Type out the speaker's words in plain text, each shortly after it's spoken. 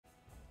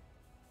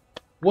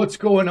What's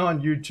going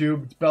on,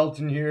 YouTube? It's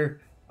Belton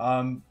here.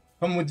 Coming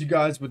with you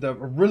guys with a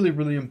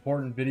really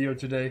important video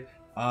today.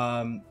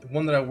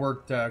 One that I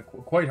worked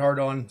quite hard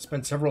on,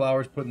 spent several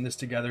hours putting this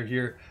together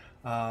here.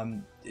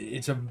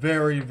 It's a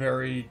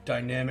very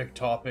dynamic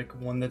topic,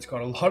 one that's got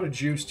a lot of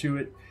juice to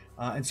it.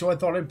 And so I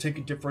thought I'd take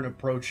a different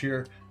approach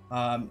here.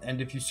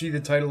 And if you see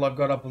the title I've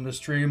got up on the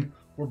stream,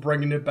 we're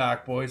bringing it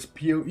back, boys.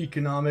 PO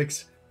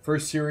Economics,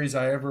 first series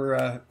I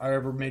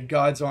ever made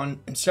guides on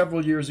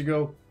several years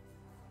ago.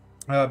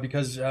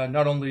 Because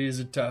not only is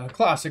it a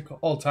classic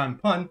all-time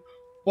pun,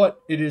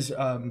 but it is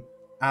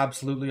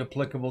absolutely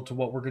applicable to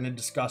what we're going to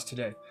discuss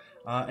today.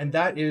 And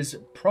that is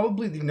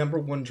probably the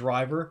 #1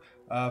 driver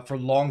for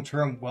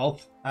long-term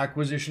wealth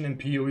acquisition in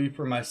PoE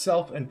for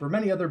myself and for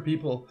many other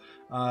people.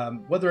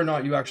 Whether or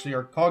not you actually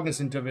are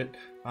cognizant of it,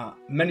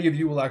 many of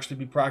you will actually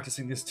be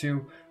practicing this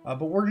too.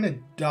 But we're going to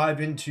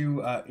dive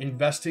into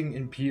investing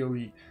in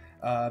PoE.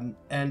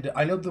 And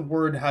I know the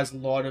word has a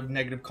lot of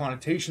negative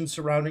connotations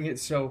surrounding it,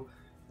 so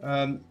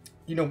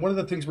one of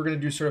the things we're going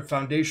to do sort of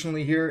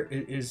foundationally here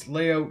is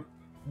lay out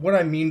what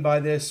I mean by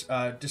this,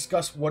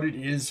 discuss what it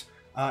is,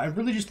 and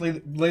really just lay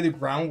the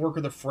groundwork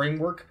or the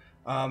framework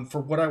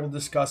for what I will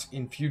discuss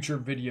in future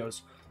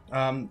videos.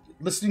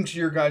 Listening to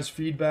your guys'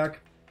 feedback,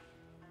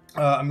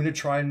 I'm going to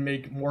try and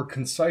make more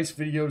concise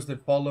videos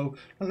that follow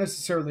not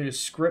necessarily a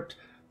script,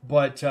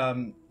 but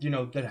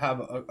that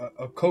have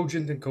a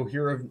cogent and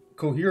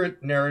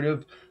coherent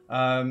narrative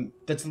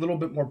that's a little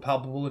bit more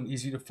palpable and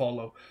easy to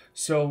follow.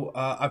 So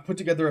I've put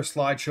together a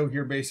slideshow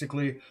here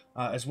basically,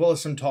 as well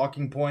as some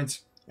talking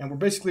points. And we're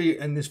basically,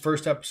 in this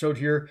first episode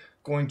here,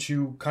 going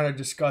to kind of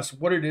discuss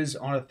what it is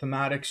on a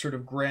thematic sort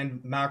of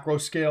grand macro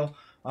scale.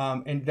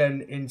 And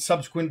then in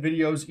subsequent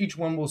videos, each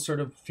one will sort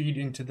of feed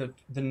into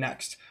the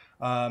next.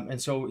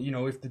 And so,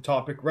 if the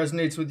topic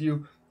resonates with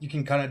you, you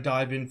can kind of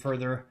dive in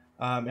further.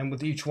 And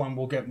with each one,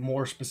 we'll get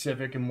more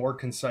specific and more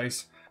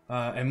concise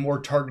and more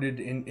targeted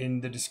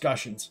in the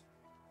discussions.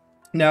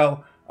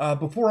 Now,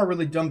 before I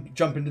really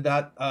jump into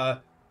that,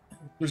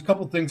 there's a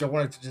couple things I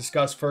wanted to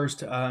discuss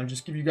first, and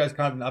just give you guys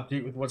kind of an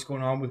update with what's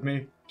going on with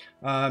me.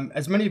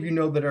 As many of you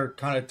know that are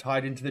kind of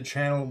tied into the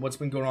channel and what's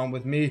been going on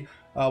with me,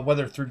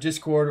 whether through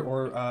Discord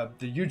or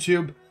the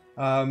YouTube,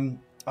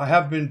 I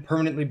have been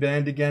permanently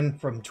banned again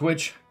from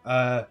Twitch.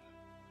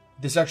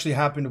 This actually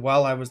happened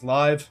while I was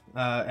live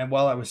and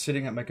while I was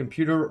sitting at my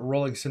computer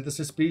rolling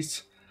synthesis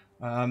beasts.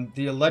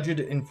 The alleged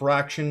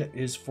infraction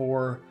is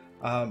for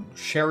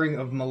sharing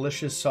of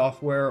malicious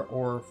software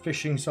or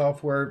phishing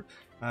software,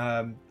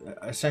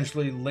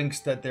 essentially links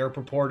that they're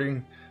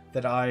purporting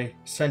that I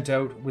sent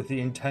out with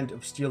the intent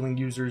of stealing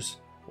users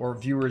or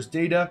viewers'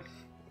 data.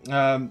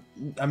 I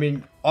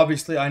mean,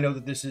 obviously, I know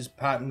that this is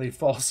patently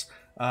false.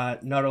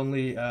 Not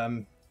only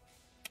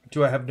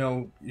do I have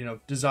no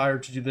desire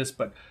to do this,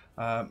 but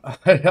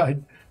I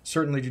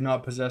certainly do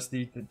not possess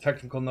the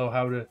technical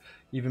know-how to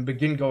even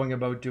begin going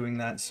about doing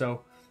that.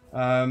 So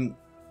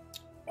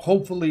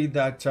hopefully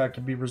that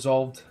can be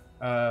resolved.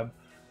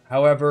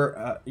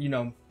 However,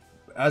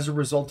 as a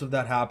result of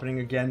that happening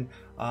again,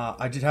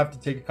 I did have to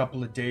take a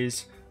couple of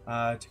days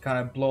to kind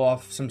of blow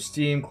off some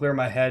steam, clear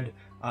my head,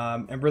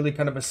 and really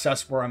kind of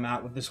assess where I'm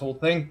at with this whole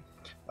thing.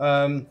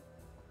 One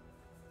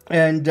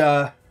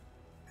of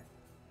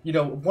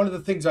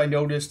the things I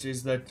noticed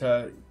is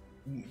that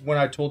when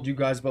I told you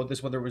guys about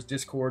this, whether it was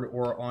Discord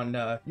or on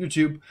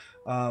YouTube,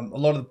 a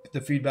lot of the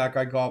feedback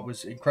I got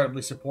was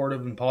incredibly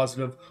supportive and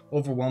positive,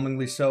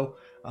 overwhelmingly so.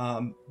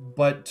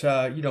 But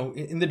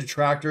in the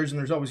detractors, and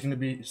there's always going to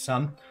be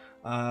some,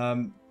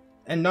 and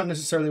not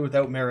necessarily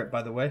without merit,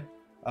 by the way.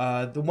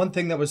 The one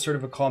thing that was sort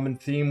of a common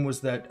theme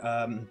was that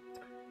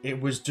it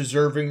was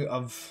deserving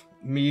of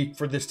me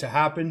for this to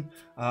happen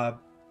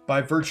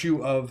by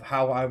virtue of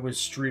how I was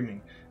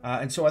streaming.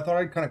 And so I thought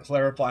I'd kind of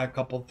clarify a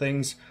couple of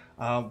things.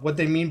 What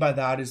they mean by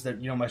that is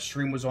that, my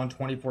stream was on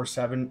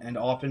 24/7, and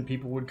often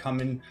people would come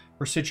in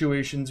for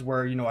situations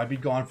where, I'd be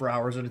gone for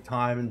hours at a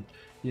time, and,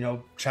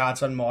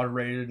 chat's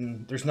unmoderated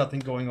and there's nothing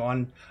going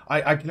on.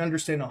 I can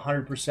understand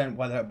 100%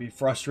 why that would be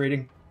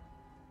frustrating.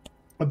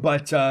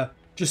 But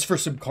just for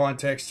some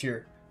context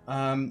here,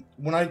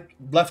 when I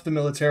left the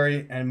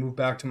military and moved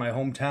back to my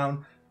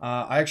hometown,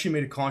 I actually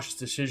made a conscious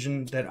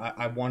decision that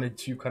I wanted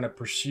to kind of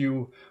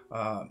pursue,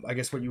 I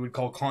guess what you would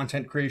call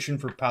content creation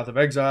for Path of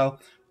Exile.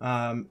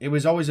 It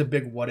was always a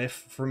big what if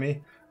for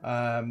me.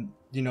 When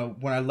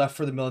I left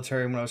for the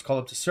military and when I was called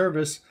up to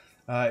service,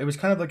 it was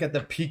kind of like at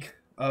the peak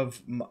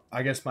of,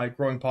 I guess, my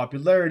growing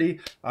popularity.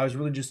 I was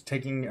really just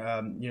taking,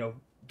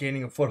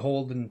 gaining a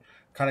foothold and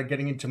kind of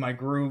getting into my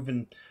groove.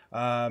 And,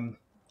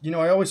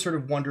 I always sort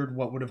of wondered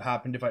what would have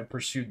happened if I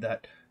pursued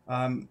that.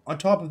 On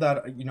top of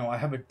that, I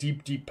have a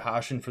deep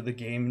passion for the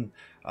game.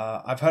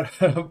 I've had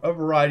a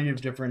variety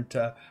of different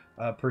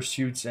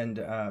pursuits and,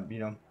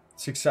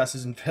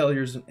 successes and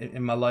failures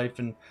in my life.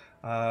 And,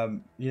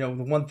 the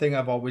one thing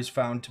I've always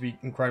found to be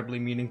incredibly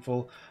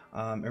meaningful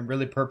and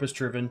really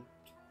purpose-driven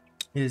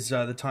is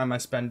the time I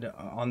spend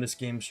on this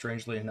game,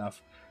 strangely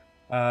enough.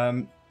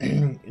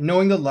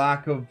 Knowing the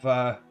lack of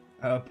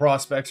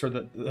prospects, or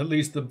at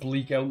least the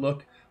bleak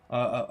outlook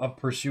of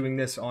pursuing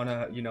this on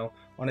a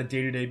on a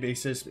day-to-day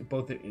basis,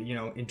 both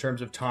in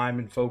terms of time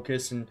and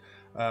focus, and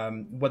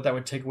what that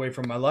would take away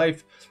from my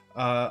life.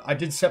 I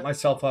did set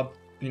myself up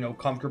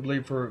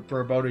comfortably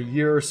for about a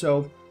year or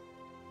so,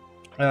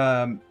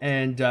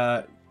 and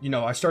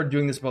I started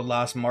doing this about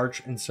last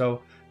March, and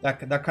so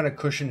that kind of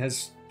cushion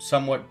has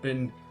somewhat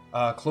been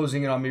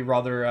closing in on me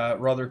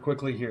rather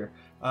quickly here.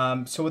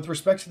 So with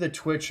respect to the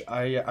Twitch,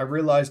 I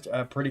realized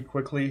pretty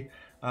quickly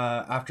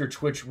after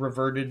Twitch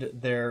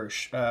reverted their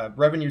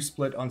revenue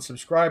split on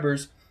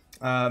subscribers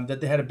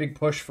that they had a big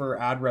push for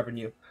ad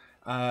revenue,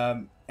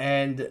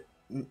 and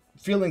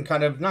feeling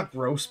kind of not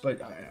gross,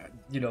 but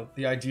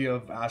the idea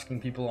of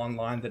asking people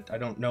online that I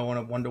don't know on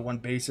a one-to-one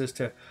basis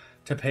to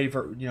pay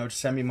for to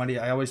send me money,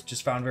 I always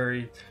just found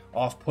very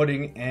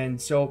off-putting.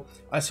 And so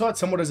I saw it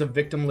somewhat as a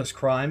victimless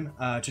crime,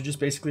 to just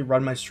basically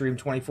run my stream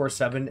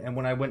 24/7, and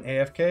when I went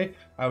AFK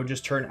I would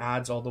just turn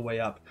ads all the way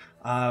up,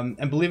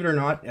 and believe it or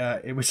not,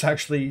 it was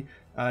actually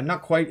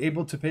not quite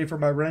able to pay for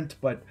my rent,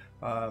 but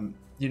on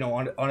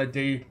a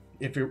day,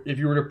 if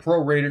you were to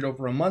prorate it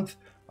over a month,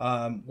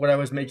 what I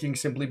was making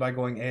simply by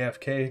going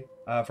AFK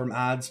from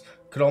ads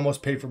could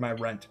almost pay for my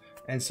rent.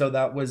 And so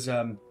that was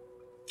kind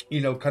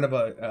of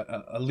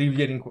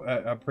alleviating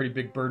a pretty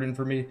big burden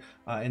for me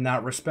in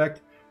that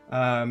respect.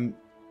 And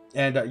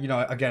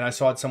again, I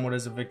saw it somewhat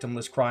as a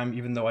victimless crime,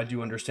 even though I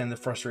do understand the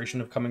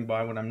frustration of coming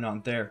by when I'm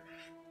not there.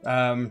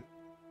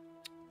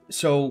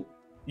 So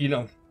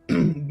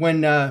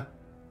when the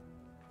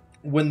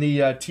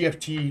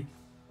TFT,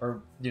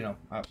 or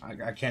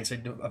I can't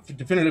say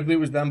definitively it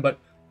was them, but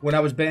when I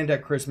was banned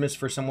at Christmas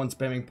for someone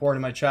spamming porn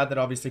in my chat, that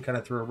obviously kind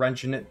of threw a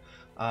wrench in it.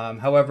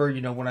 However,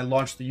 when I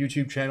launched the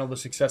YouTube channel, the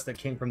success that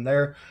came from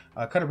there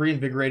kind of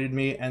reinvigorated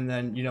me. And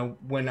then,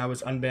 when I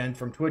was unbanned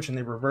from Twitch and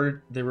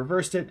they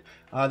reversed it,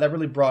 that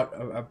really brought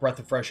a breath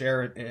of fresh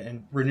air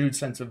and renewed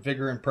sense of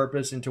vigor and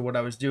purpose into what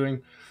I was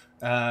doing.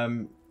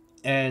 Again,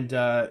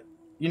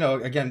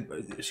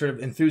 sort of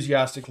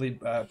enthusiastically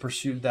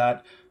pursued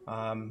that.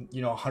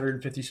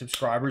 150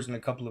 subscribers in a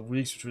couple of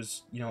weeks, which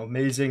was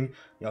amazing.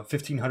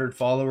 1,500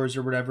 followers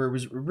or whatever. It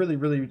was really,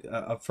 really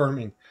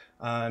affirming.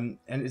 And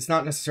it's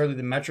not necessarily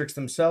the metrics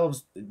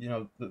themselves,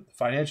 the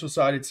financial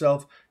side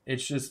itself.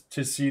 It's just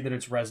to see that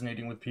it's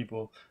resonating with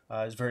people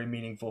is very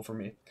meaningful for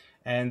me.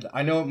 And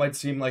I know it might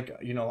seem like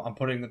I'm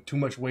putting too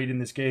much weight in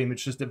this game.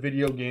 It's just a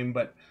video game,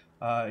 but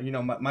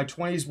my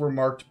 20s were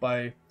marked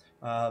by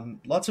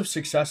lots of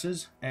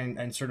successes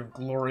and sort of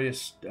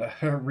glorious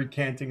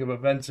recanting of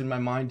events in my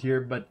mind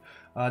here, but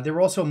they were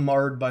also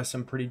marred by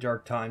some pretty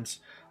dark times,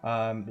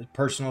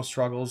 personal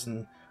struggles,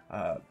 and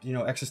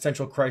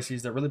existential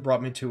crises that really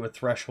brought me to a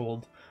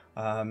threshold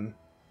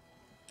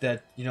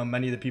that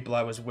many of the people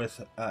I was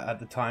with at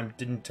the time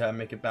didn't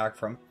make it back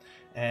from.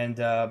 And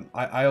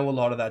I owe a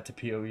lot of that to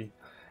PoE.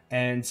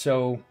 And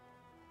so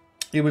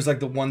it was like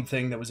the one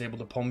thing that was able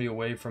to pull me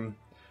away from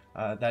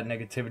that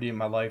negativity in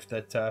my life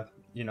that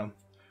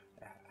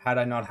had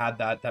I not had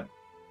that I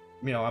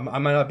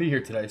might not be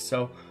here today.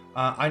 So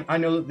I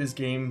know that this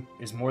game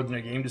is more than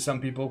a game to some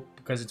people,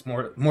 because it's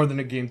more than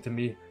a game to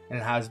me, and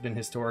it has been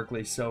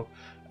historically. So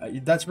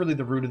that's really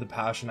the root of the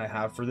passion I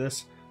have for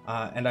this,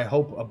 and I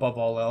hope above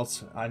all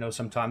else, I know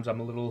sometimes I'm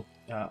a little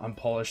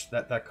unpolished,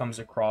 that comes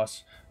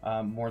across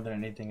more than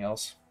anything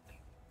else.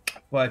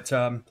 But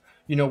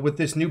with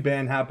this new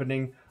ban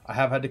happening, I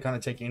have had to kind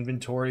of take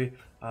inventory,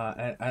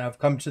 and I've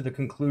come to the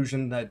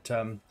conclusion that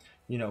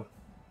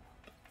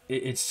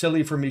it's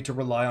silly for me to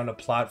rely on a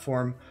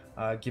platform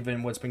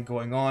given what's been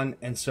going on.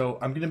 And so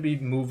I'm going to be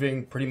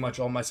moving pretty much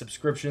all my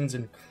subscriptions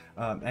and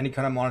any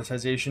kind of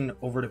monetization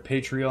over to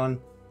Patreon.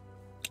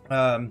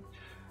 I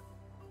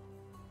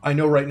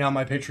know right now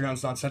my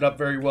Patreon's not set up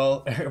very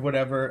well or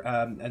whatever,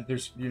 and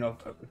there's a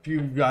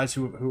few guys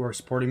who are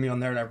supporting me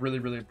on there, and I really,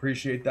 really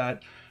appreciate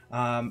that.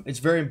 It's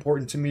very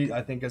important to me,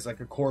 I think, as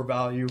like a core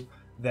value,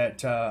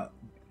 that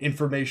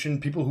information,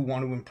 people who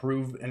want to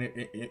improve and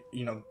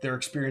their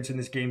experience in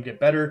this game get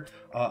better,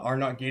 are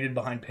not gated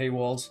behind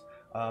paywalls.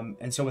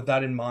 And so with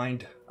that in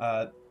mind,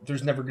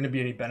 there's never going to be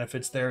any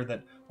benefits there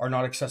that are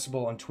not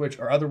accessible on Twitch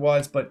or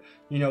otherwise. But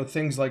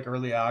things like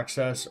early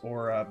access,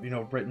 or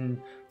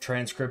written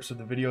transcripts of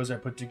the videos I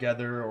put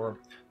together, or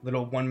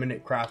little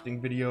 1-minute crafting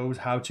videos,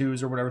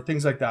 how-tos, or whatever,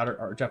 things like that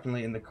are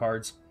definitely in the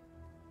cards.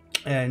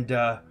 And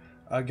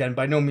again,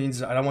 by no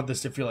means, I don't want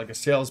this to feel like a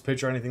sales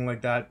pitch or anything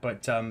like that,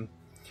 but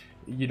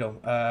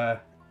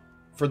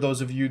for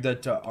those of you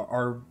that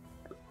are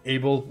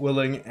able,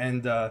 willing,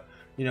 and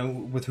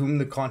with whom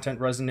the content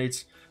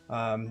resonates,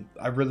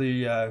 I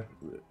really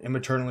am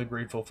eternally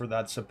grateful for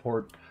that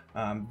support,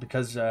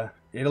 because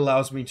it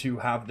allows me to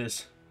have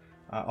this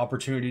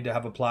opportunity to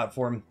have a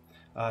platform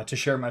to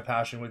share my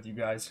passion with you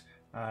guys,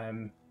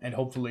 and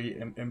hopefully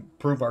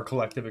improve our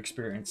collective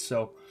experience.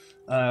 So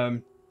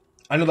I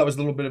know that was a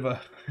little bit of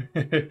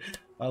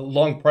a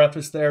long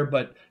preface there,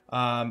 but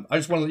I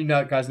just want to let you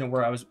guys know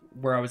where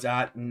I was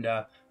at, and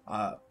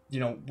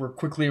we're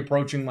quickly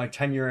approaching my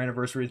 10-year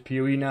anniversary with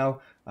PoE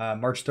now,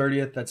 March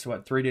 30th. That's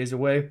 3 days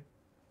away,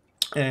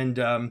 and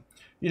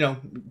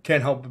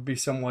can't help but be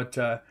somewhat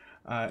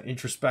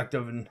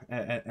introspective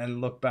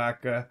and look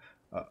back,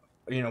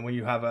 when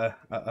you have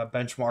a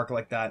benchmark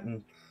like that.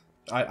 And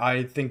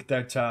I think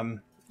that,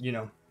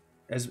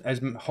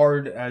 as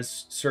hard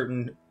as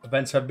certain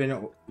events have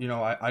been,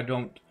 I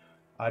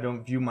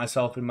don't view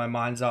myself in my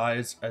mind's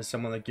eyes as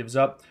someone that gives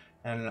up.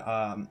 And,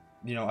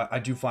 I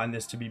do find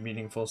this to be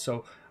meaningful.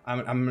 So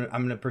I'm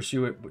going to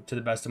pursue it to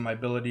the best of my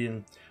ability,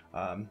 and,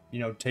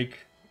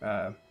 take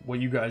what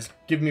you guys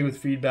give me with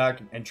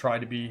feedback and try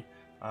to be,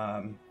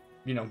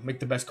 make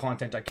the best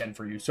content I can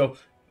for you. So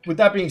with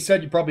that being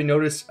said, you probably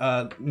notice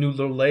new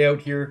little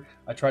layout here.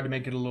 I tried to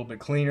make it a little bit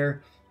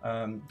cleaner.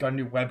 Got a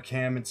new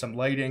webcam and some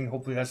lighting.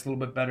 Hopefully that's a little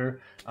bit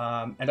better.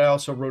 And I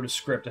also wrote a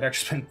script. I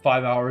actually spent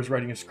 5 hours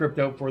writing a script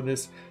out for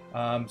this.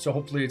 So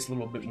hopefully it's a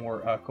little bit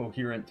more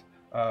coherent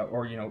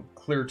or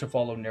clear to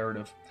follow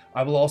narrative.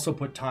 I will also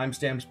put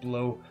timestamps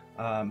below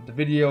the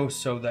video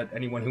so that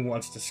anyone who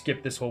wants to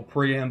skip this whole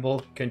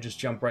preamble can just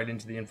jump right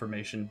into the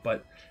information.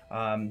 But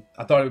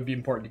I thought it would be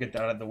important to get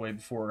that out of the way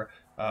before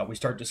we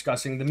start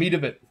discussing the meat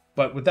of it.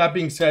 But with that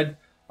being said,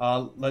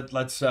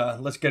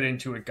 let's get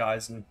into it,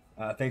 guys, and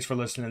thanks for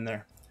listening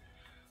there.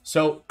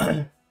 So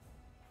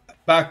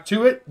back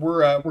to it,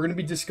 we're going to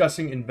be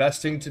discussing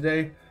investing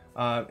today,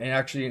 and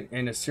actually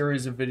in a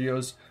series of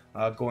videos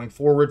going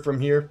forward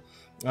from here.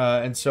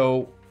 And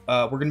so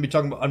we're going to be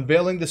talking about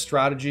unveiling the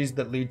strategies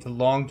that lead to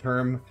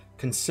long-term,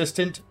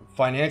 consistent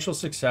financial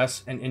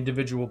success and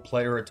individual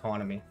player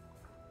autonomy.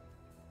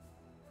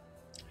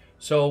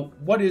 So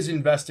what is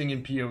investing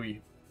in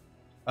PoE?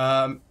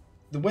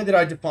 The way that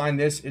I define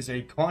this is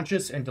a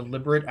conscious and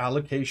deliberate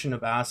allocation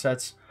of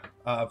assets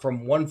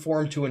from one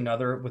form to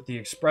another with the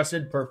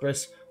expressed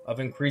purpose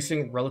of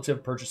increasing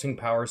relative purchasing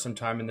power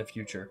sometime in the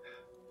future.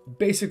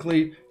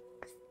 Basically,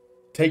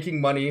 taking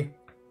money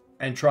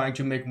and trying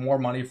to make more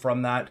money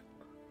from that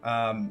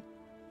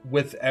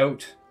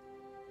without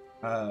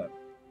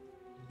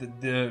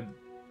the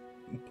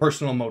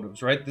personal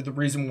motives, right? The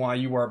reason why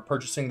you are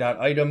purchasing that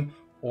item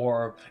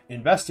or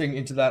investing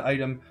into that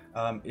item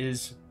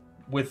is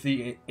with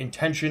the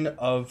intention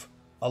of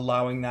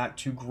allowing that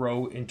to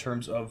grow in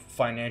terms of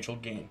financial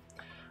gain.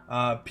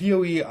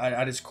 PoE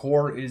at its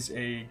core is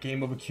a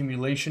game of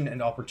accumulation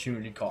and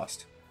opportunity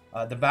cost.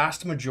 The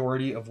vast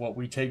majority of what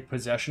we take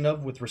possession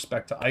of with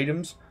respect to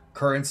items,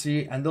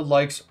 currency, and the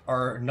likes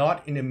are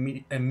not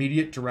in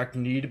immediate direct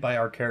need by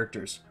our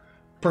characters,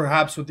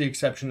 perhaps with the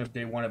exception of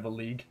day 1 of a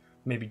league,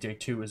 maybe day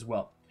 2 as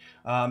well.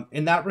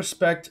 In that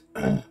respect,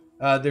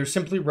 they're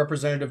simply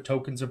representative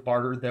tokens of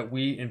barter that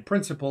we, in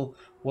principle,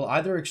 will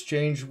either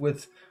exchange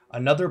with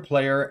another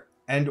player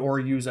and or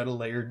use at a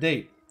later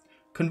date.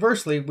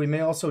 Conversely, we may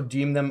also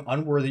deem them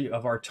unworthy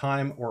of our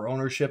time or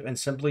ownership and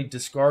simply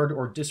discard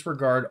or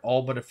disregard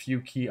all but a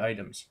few key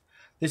items.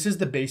 This is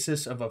the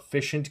basis of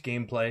efficient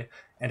gameplay,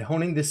 and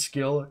honing this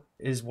skill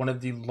is one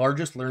of the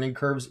largest learning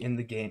curves in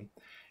the game.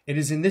 It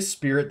is in this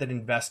spirit that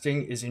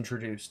investing is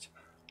introduced.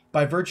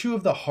 By virtue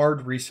of the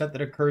hard reset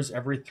that occurs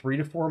every 3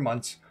 to 4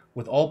 months,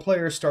 with all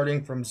players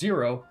starting from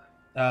zero,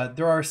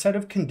 there are a set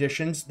of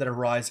conditions that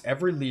arise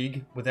every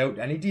league without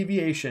any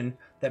deviation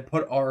that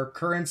put our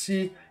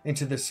currency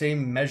into the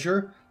same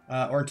measure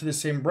or into the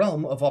same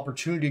realm of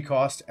opportunity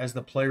cost as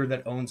the player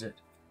that owns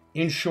it.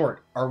 In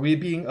short, are we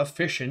being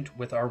efficient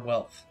with our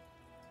wealth?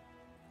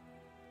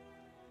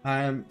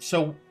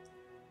 So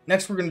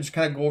next we're going to just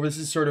kind of go over, this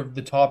is sort of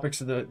the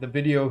topics of the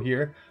video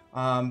here,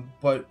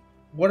 but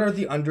what are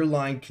the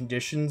underlying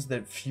conditions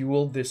that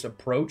fuel this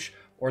approach,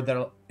 or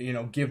that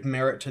give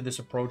merit to this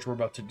approach we're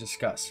about to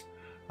discuss?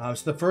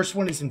 So the first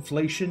one is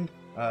inflation,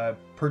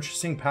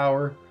 purchasing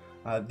power,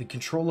 the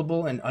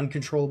controllable and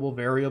uncontrollable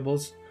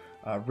variables,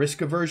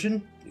 risk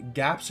aversion,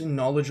 gaps in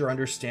knowledge or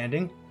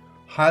understanding,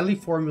 highly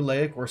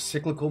formulaic or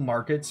cyclical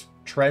markets,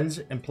 trends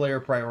and player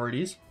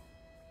priorities,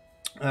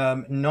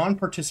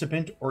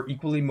 non-participant or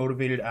equally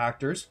motivated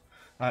actors,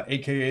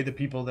 aka the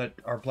people that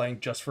are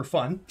playing just for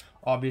fun,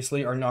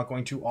 obviously are not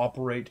going to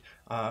operate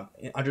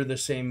under the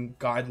same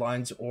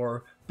guidelines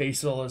or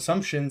basal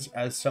assumptions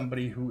as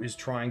somebody who is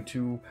trying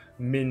to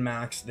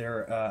min-max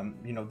their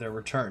their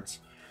returns.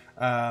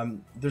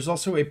 There's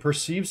also a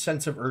perceived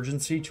sense of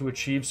urgency to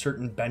achieve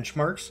certain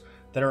benchmarks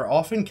that are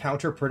often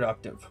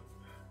counterproductive.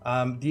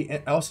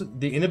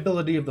 The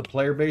inability of the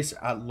player base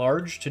at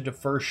large to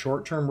defer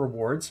short-term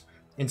rewards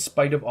in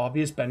spite of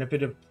obvious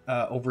benefit of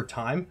over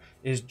time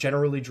is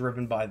generally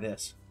driven by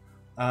this.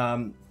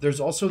 There's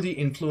also the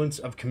influence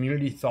of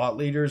community thought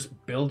leaders,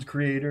 build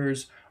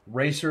creators,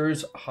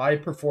 racers, high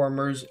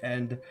performers,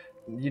 and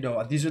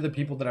these are the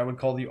people that I would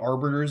call the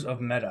arbiters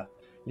of meta.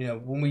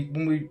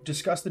 When we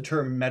discuss the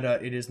term meta,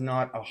 it is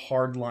not a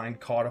hard line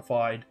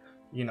codified,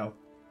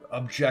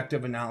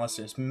 objective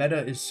analysis. Meta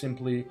is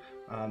simply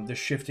the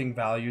shifting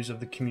values of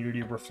the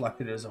community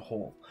reflected as a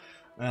whole.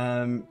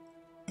 And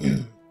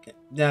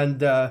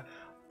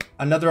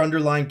another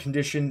underlying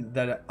condition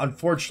that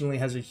unfortunately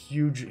has a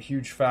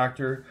huge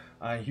factor,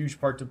 a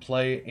huge part to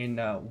play in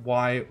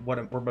why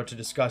what we're about to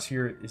discuss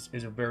here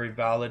is a very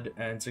valid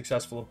and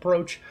successful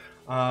approach,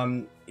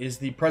 is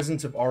the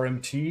presence of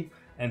RMT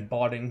and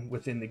botting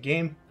within the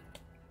game.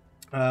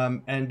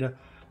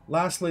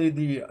 Lastly,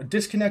 the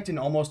disconnect in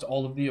almost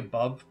all of the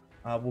above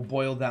will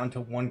boil down to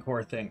one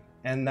core thing,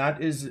 and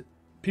that is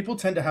people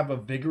tend to have a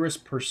vigorous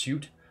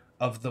pursuit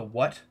of the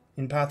what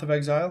in Path of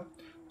Exile.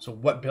 So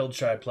what build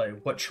should I play?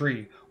 What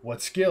tree?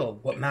 What skill?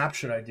 What map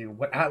should I do?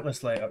 What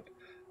atlas layout?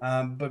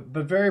 But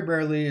very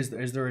rarely is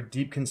there a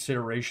deep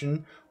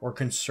consideration or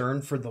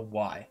concern for the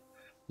why.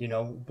 You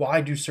know,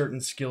 why do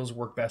certain skills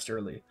work best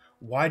early?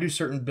 Why do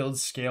certain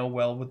builds scale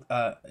well with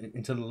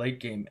into the late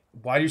game?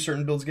 Why do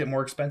certain builds get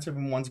more expensive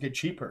and ones get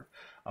cheaper?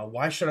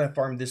 Why should I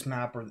farm this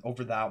map or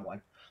over that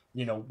one?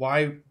 You know,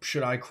 why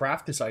should I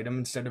craft this item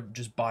instead of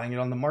just buying it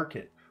on the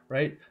market,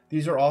 right?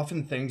 These are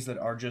often things that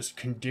are just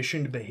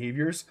conditioned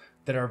behaviors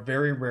that are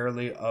very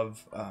rarely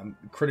of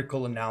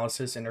critical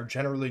analysis and are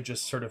generally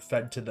just sort of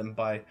fed to them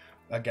by,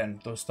 again,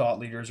 those thought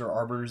leaders or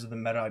arbiters of the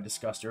meta I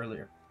discussed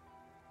earlier.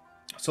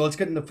 So let's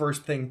get into the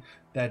first thing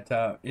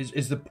that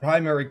is the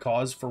primary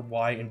cause for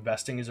why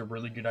investing is a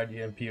really good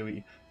idea in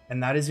PoE,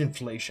 and that is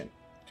inflation.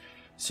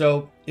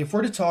 So if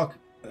we're to talk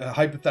a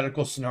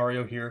hypothetical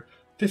scenario here,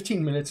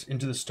 15 minutes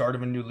into the start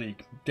of a new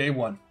league, day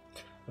one,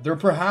 there are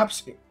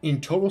perhaps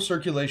in total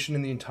circulation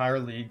in the entire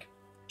league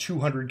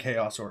 200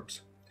 Chaos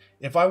Orbs.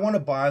 If I want to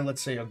buy,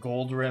 let's say, a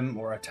Gold Rim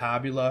or a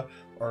Tabula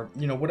or,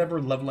 you know,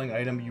 whatever leveling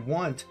item you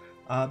want,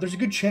 there's a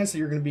good chance that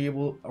you're going to be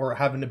able or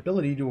have an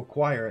ability to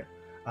acquire it.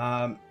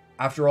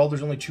 After all,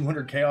 there's only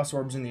 200 Chaos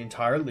Orbs in the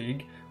entire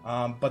league,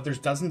 but there's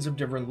dozens of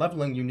different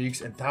leveling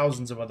uniques and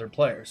thousands of other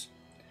players.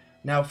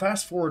 Now,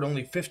 fast forward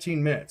only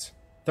 15 minutes,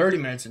 30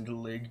 minutes into the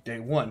league, day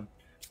one.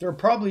 There are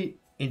probably,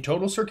 in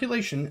total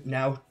circulation,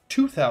 now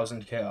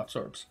 2,000 Chaos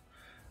Orbs.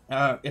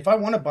 If I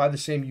want to buy the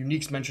same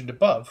uniques mentioned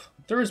above,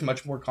 there is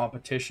much more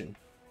competition.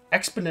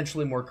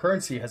 Exponentially more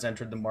currency has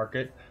entered the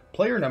market.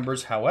 Player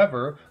numbers,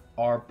 however,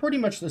 are pretty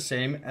much the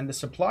same, and the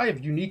supply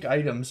of unique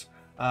items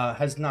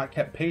has not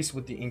kept pace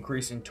with the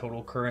increase in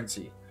total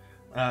currency.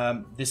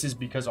 This is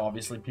because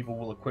obviously people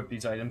will equip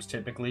these items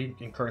typically,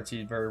 and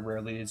currency very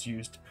rarely is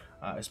used,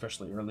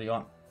 especially early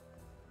on.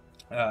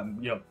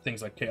 You know,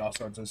 things like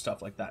Chaos Orbs and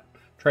stuff like that.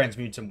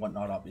 Transmutes and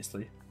whatnot,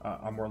 obviously,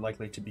 are more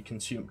likely to be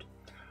consumed.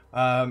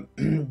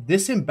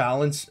 This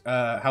imbalance,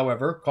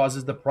 however,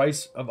 causes the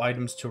price of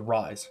items to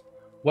rise.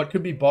 What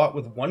could be bought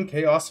with 1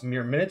 Chaos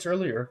mere minutes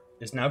earlier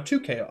is now 2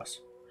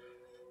 Chaos.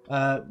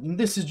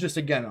 This is just,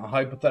 again, a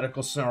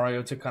hypothetical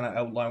scenario to kind of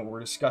outline what we're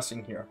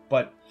discussing here.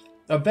 But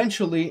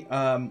eventually,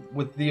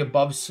 with the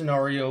above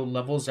scenario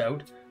levels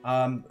out,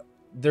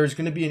 there's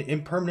going to be an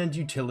impermanent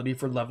utility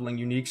for leveling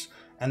uniques,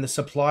 and the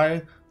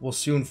supply will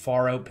soon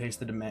far outpace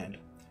the demand.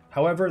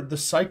 However, the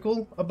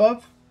cycle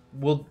above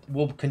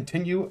will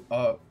continue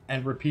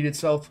and repeat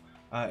itself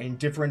in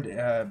different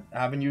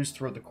avenues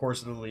throughout the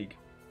course of the league.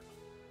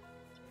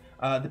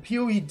 The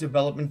PoE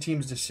development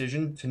team's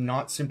decision to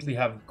not simply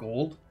have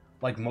gold,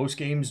 like most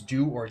games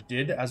do or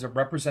did, as a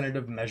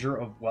representative measure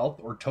of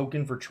wealth or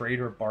token for trade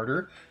or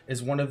barter,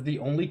 is one of the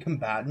only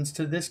combatants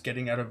to this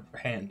getting out of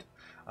hand.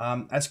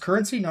 As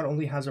currency not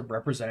only has a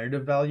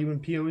representative value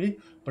in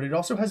PoE, but it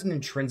also has an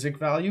intrinsic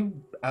value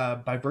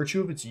by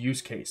virtue of its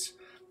use case.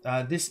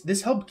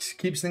 This helps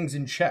keeps things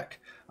in check,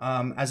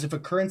 as if a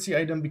currency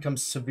item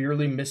becomes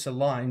severely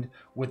misaligned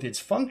with its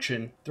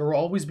function, there will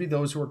always be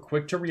those who are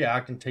quick to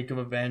react and take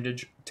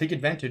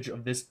advantage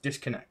of this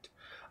disconnect.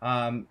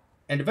 And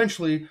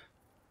eventually,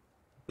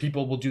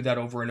 people will do that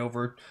over and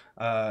over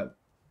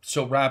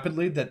so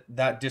rapidly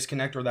that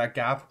disconnect or that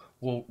gap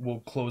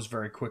will close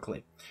very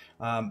quickly.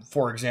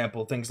 For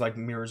example, things like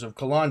Mirrors of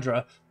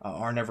Kalandra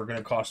are never going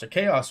to cost a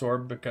Chaos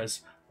Orb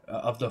because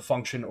of the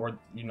function or,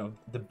 you know,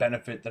 the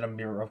benefit that a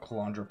Mirror of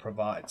Kalandra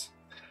provides.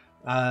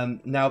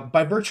 Now,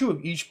 by virtue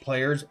of each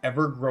player's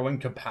ever-growing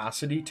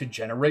capacity to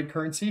generate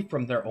currency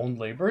from their own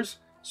labors,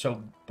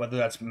 so whether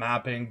that's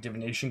mapping,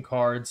 divination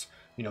cards,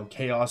 you know,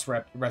 chaos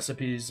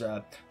recipes,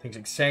 things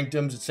like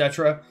sanctums,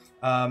 etc.,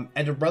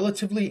 and a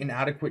relatively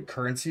inadequate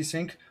currency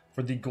sink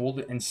for the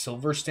gold and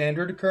silver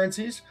standard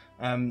currencies,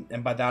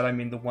 and by that I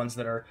mean the ones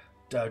that are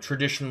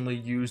traditionally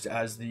used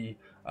as the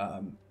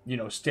you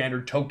know,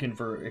 standard token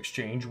for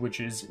exchange, which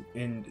is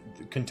in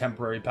the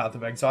contemporary Path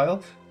of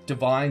Exile,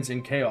 Divines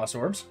and Chaos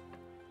Orbs.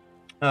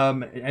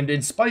 And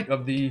in spite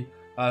of the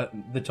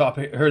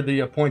topic or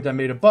the point I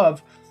made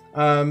above,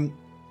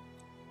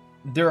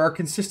 there are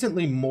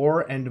consistently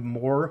more and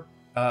more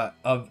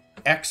of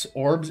X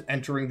orbs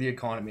entering the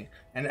economy,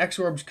 and X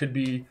orbs could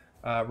be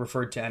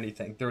referred to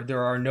anything.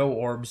 There are no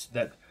orbs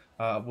that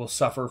will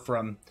suffer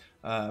from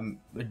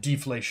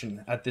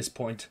deflation at this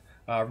point,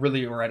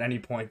 really, or at any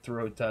point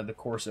throughout the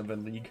course of a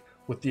league,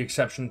 with the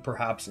exception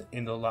perhaps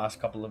in the last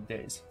couple of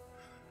days.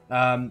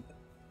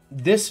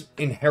 This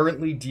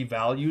inherently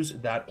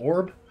devalues that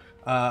orb,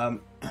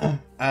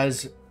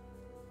 as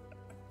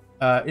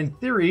in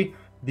theory,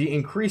 the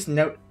increased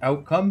net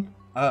outcome,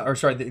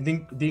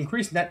 the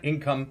increased net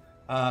income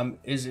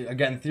is,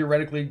 again,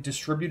 theoretically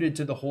distributed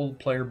to the whole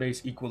player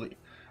base equally,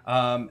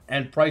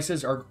 and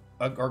prices are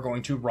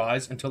going to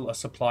rise until a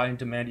supply and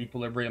demand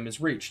equilibrium is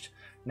reached.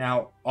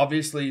 Now,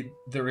 obviously,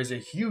 there is a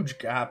huge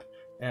gap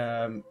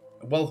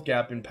wealth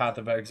gap in Path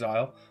of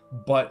Exile,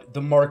 but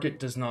the market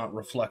does not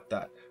reflect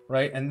that,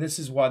 right? And this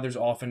is why there's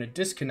often a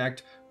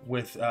disconnect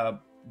with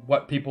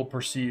what people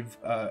perceive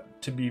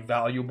to be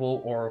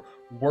valuable or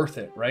worth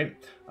it, right?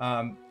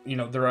 You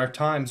know, there are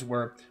times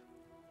where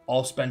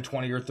I'll spend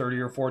 20 or 30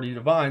 or 40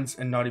 divines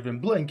and not even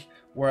blink,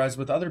 whereas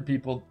with other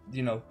people,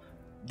 you know,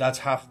 that's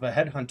half of a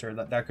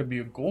headhunter. That could be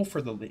a goal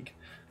for the league.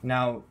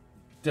 Now,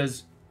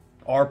 does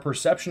our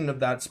perception of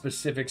that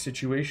specific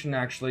situation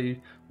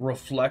actually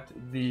reflect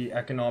the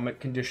economic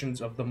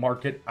conditions of the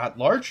market at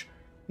large?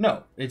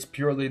 No, it's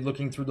purely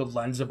looking through the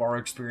lens of our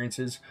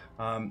experiences,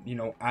 you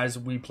know, as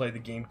we play the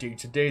game day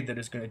to day, that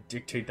is going to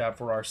dictate that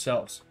for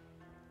ourselves.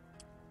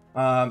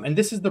 And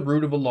this is the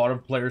root of a lot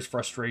of players'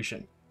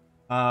 frustration.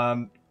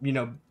 You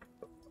know,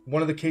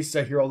 one of the cases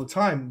I hear all the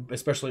time,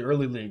 especially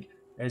early league,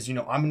 is, you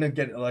know, I'm going to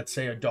get, let's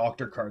say, a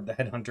doctor card, the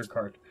headhunter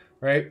card,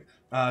 right?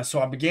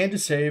 So I began to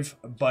save,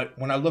 but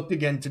when I looked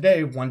again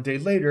today, one day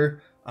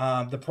later,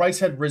 the price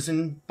had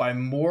risen by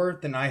more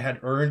than I had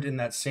earned in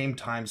that same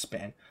time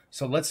span.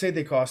 So let's say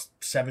they cost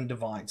 7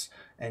 divines,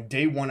 and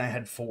day 1 I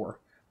had 4.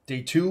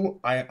 Day 2,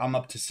 I'm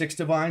up to 6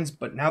 divines,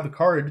 but now the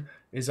card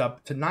is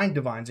up to 9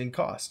 divines in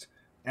cost.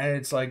 And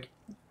it's like,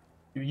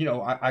 you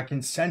know, I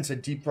can sense a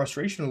deep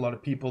frustration in a lot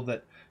of people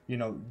that, you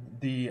know,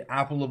 the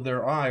apple of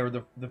their eye, or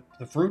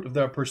the fruit of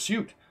their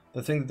pursuit,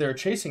 the thing that they're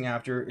chasing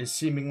after, is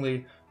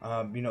seemingly,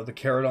 you know, the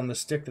carrot on the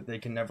stick that they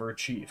can never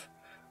achieve.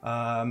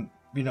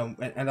 You know,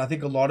 and I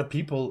think a lot of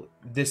people,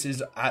 this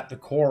is at the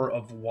core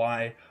of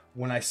why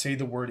when I say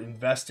the word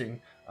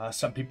investing,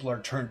 some people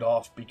are turned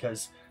off,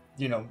 because,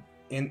 you know,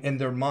 in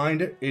their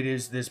mind, it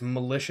is this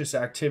malicious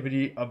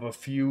activity of a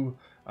few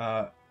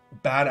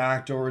bad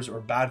actors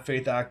or bad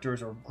faith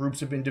actors or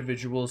groups of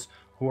individuals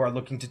who are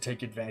looking to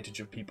take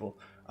advantage of people.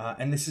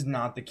 And this is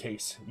not the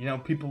case. You know,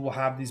 people will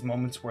have these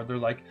moments where they're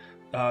like,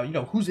 you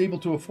know, who's able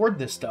to afford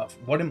this stuff?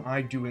 What am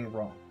I doing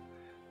wrong?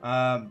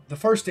 The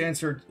first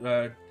answer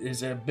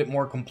is a bit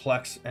more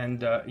complex,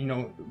 and you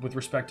know, with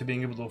respect to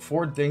being able to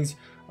afford things,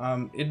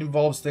 it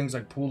involves things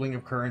like pooling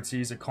of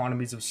currencies,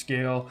 economies of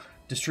scale,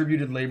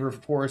 distributed labor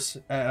and force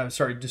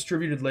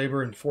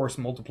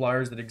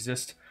multipliers that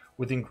exist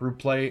within group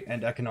play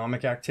and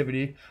economic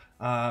activity.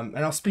 And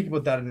I'll speak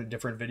about that in a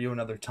different video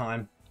another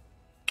time.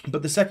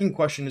 But the second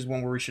question is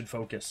one where we should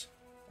focus,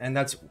 and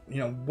that's, you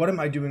know, what am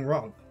I doing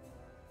wrong?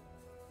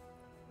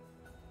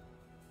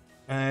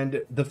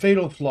 And the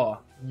fatal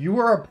flaw: you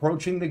are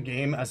approaching the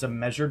game as a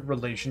measured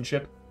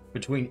relationship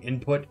between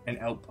input and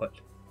output,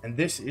 and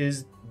this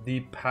is the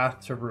path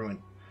to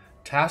ruin.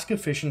 Task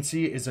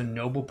efficiency is a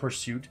noble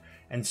pursuit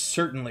and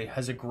certainly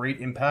has a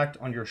great impact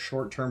on your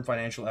short-term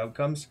financial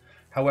outcomes.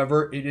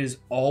 However, it is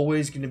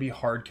always going to be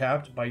hard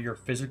capped by your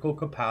physical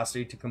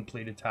capacity to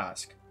complete a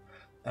task.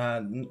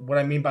 What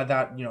I mean by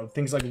that, you know,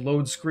 things like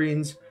load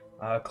screens,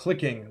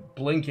 clicking,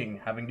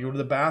 blinking, having to go to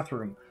the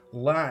bathroom,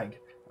 lag,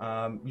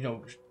 you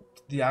know,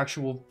 the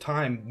actual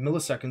time,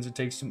 milliseconds it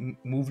takes to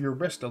move your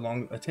wrist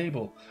along a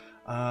table.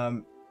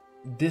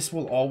 This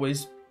will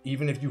always,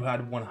 even if you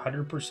had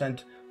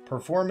 100%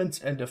 performance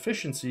and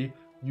efficiency,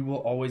 you will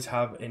always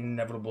have an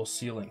inevitable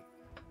ceiling.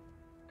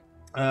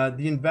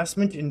 The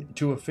investment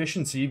into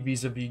efficiency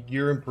vis-a-vis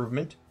gear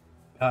improvement,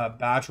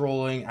 batch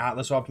rolling,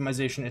 atlas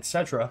optimization,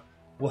 etc.,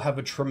 will have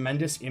a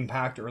tremendous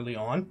impact early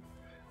on.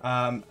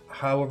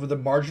 However, the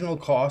marginal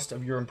cost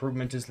of your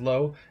improvement is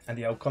low and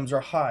the outcomes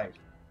are high.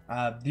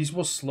 These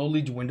will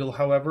slowly dwindle,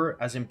 however,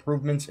 as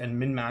improvements and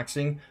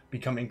min-maxing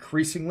become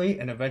increasingly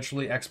and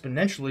eventually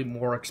exponentially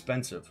more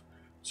expensive.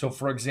 So,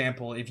 for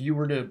example, if you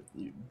were to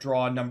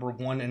draw number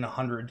 1 in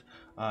 100,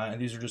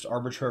 and these are just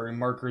arbitrary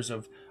markers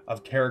of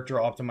character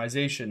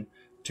optimization,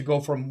 to go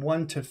from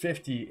 1 to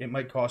 50, it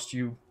might cost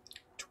you,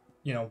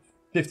 you know,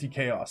 50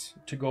 chaos.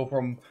 To go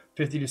from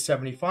 50 to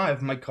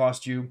 75 might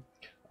cost you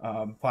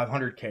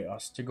 500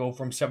 chaos. To go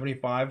from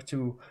 75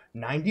 to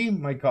 90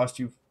 might cost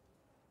you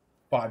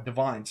 5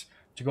 divines.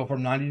 To go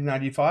from 90 to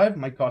 95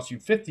 might cost you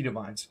 50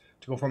 divines.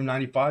 To go from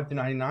 95 to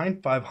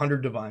 99,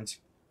 500 divines.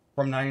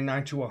 From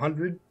 99 to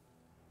 100,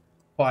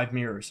 5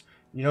 mirrors.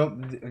 You know,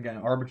 again,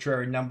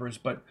 arbitrary numbers,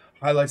 but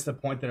highlights the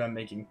point that I'm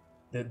making.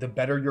 The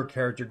better your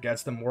character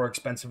gets, the more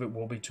expensive it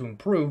will be to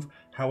improve.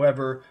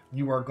 However,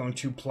 you are going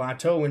to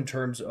plateau in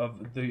terms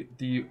of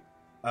the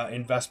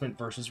investment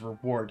versus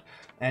reward.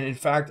 And in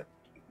fact,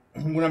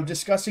 when I'm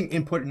discussing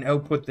input and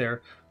output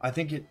there, I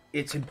think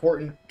it's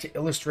important to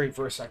illustrate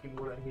for a second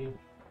what I mean.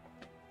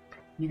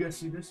 You guys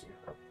see this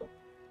here?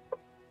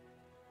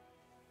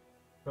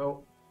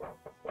 So,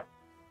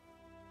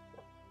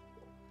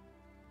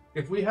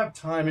 if we have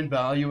time and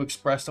value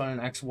expressed on an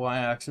XY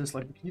axis,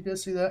 like, can you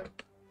guys see that?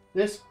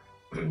 This,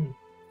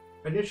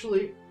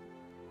 initially,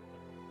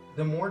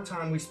 the more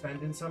time we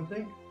spend in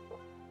something,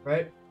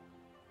 right,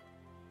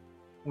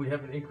 we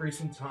have an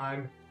increase in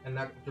time, and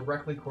that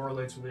directly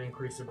correlates with the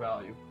increase of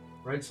value,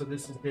 right? So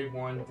this is day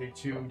 1, day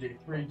 2, day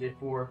 3, day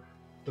 4.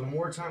 The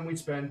more time we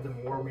spend, the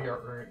more we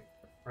are earning,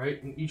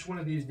 right? And each one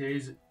of these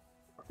days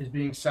is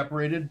being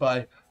separated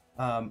by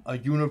a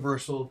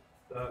universal,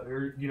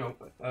 or, you know,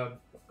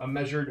 a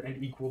measured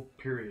and equal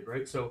period,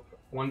 right? So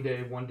one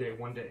day, one day,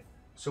 one day.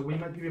 So we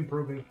might be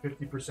improving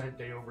 50%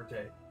 day over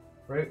day,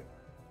 right?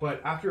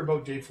 But after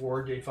about day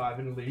 4, day 5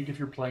 in the league, if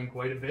you're playing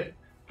quite a bit,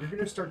 you're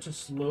going to start to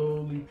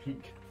slowly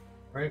peak,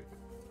 right?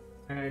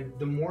 And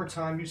the more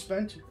time you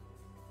spend,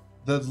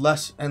 the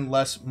less and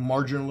less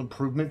marginal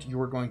improvement you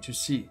are going to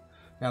see.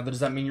 Now, does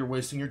that mean you're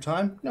wasting your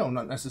time? No,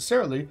 not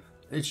necessarily.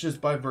 It's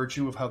just by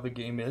virtue of how the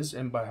game is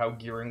and by how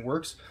gearing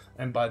works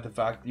and by the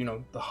fact, you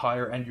know, the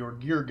higher end your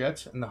gear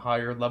gets and the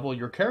higher level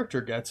your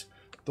character gets,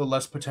 the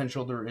less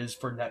potential there is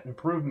for net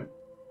improvement.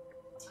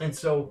 And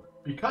so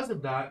because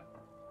of that,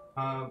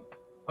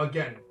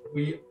 again,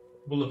 we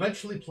will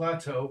eventually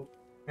plateau,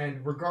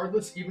 and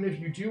regardless, even if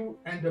you do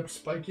end up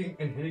spiking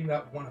and hitting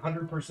that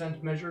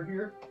 100% measure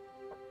here,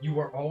 you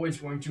are always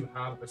going to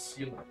have a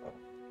ceiling.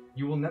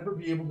 You will never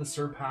be able to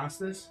surpass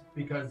this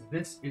because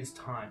this is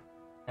time.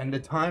 And the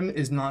time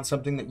is not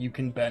something that you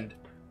can bend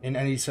in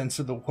any sense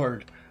of the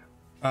word.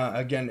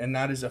 Again, and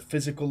that is a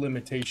physical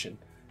limitation.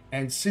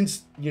 And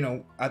since, you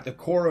know, at the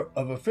core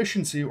of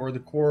efficiency, or the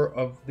core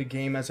of the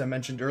game, as I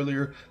mentioned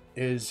earlier,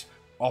 is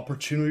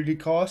opportunity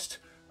cost,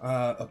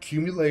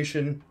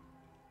 accumulation,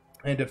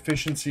 and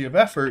efficiency of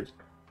effort,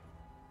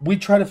 we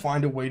try to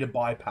find a way to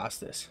bypass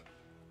this.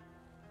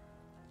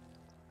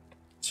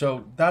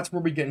 So that's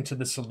where we get into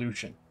the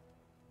solution.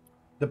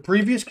 The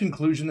previous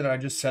conclusion that I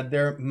just said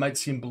there might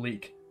seem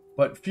bleak,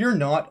 but fear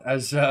not,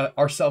 as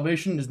our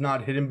salvation is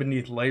not hidden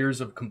beneath layers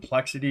of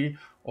complexity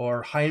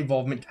or high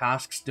involvement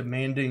tasks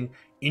demanding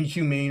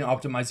inhumane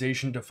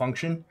optimization to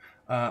function.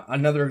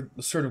 Another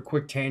sort of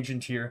quick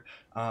tangent here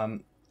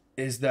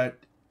is that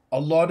a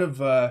lot of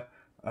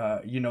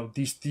you know,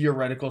 these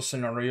theoretical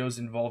scenarios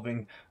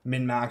involving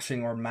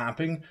min-maxing or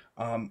mapping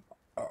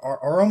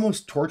are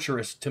almost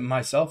torturous to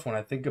myself when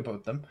I think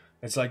about them.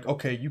 It's like,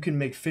 okay, you can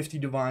make 50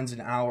 divines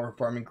an hour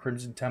farming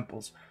Crimson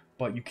Temples,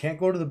 but you can't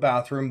go to the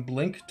bathroom,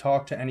 blink,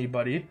 talk to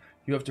anybody.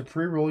 You have to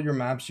pre-roll your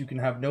maps. You can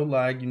have no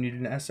lag. You need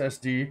an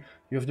SSD.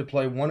 You have to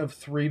play one of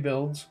 3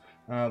 builds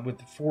with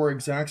 4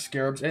 exact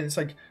scarabs. And it's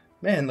like,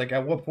 man, like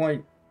at what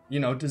point, you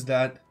know, does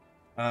that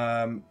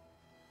kind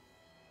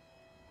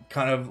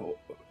of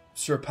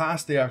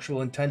surpass the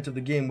actual intent of the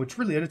game, which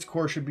really at its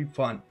core should be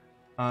fun.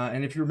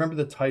 And if you remember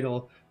the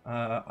title,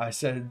 I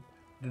said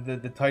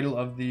the title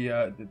of the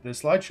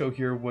slideshow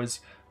here was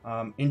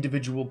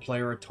individual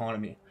player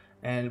autonomy.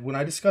 And when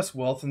I discuss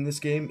wealth in this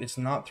game, it's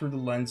not through the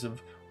lens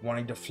of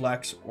wanting to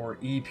flex or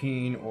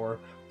EPing or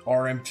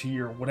RMT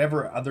or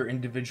whatever other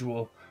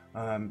individual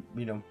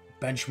you know,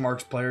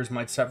 benchmarks players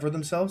might set for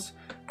themselves.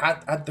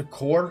 At the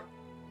core,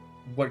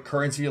 what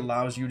currency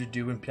allows you to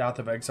do in Path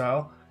of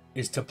Exile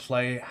is to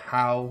play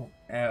how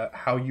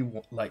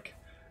you like,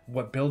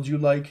 what build you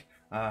like,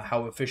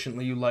 how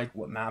efficiently you like,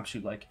 what maps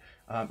you like.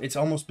 It's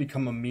almost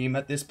become a meme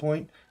at this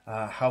point,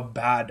 how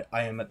bad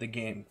I am at the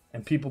game.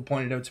 And people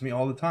point it out to me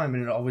all the time,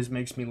 and it always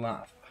makes me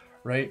laugh,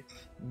 right?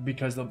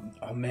 Because,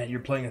 oh man,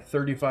 you're playing a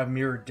 35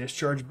 mirror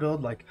discharge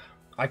build? Like,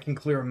 I can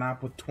clear a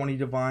map with 20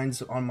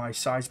 divines on my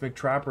seismic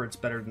trapper. It's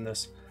better than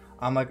this.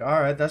 I'm like, all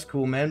right, that's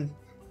cool, man.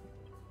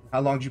 How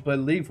long did you play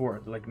the league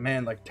for? They're like,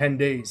 man, like 10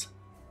 days.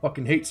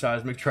 Fucking hate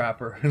seismic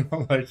trapper. And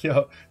I'm like,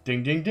 yo,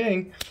 ding, ding,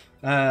 ding.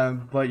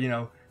 But, you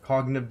know,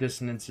 cognitive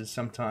dissonance is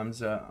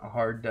sometimes a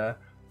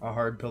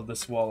hard pill to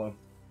swallow.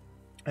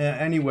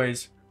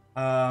 Anyways,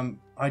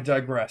 I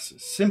digress.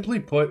 Simply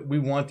put, we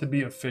want to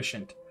be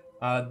efficient.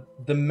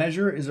 The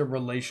measure is a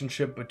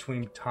relationship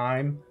between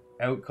time,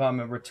 outcome,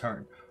 and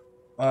return.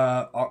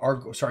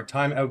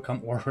 Time,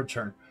 outcome, or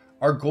return.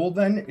 Our goal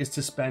then is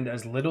to spend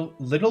as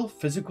little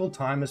physical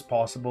time as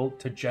possible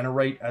to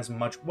generate as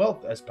much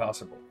wealth as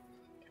possible.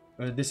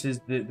 This is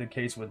the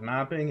case with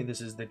mapping.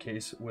 This is the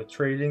case with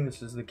trading.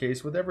 This is the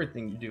case with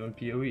everything you do in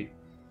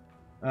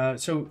PoE.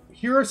 So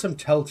here are some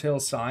telltale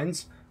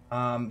signs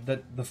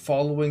that the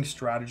following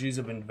strategies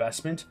of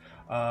investment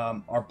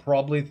are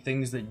probably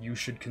things that you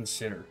should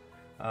consider.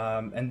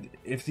 And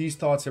if these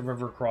thoughts have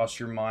ever crossed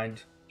your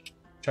mind,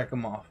 check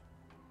them off.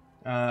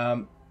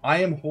 I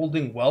am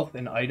holding wealth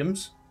in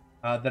items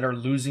that are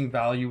losing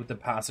value with the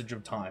passage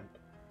of time.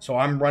 So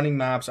I'm running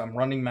maps.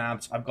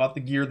 I've got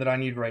the gear that I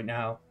need right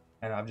now.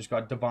 And I've just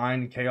got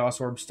divine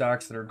chaos orb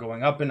stacks that are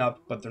going up and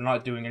up, but they're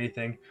not doing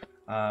anything.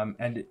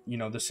 And, you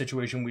know, the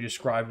situation we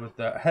described with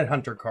the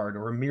headhunter card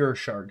or a mirror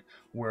shard,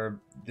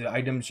 where the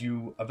items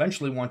you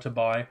eventually want to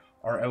buy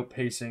are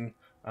outpacing,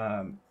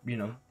 you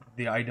know,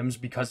 the items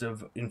because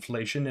of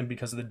inflation and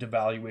because of the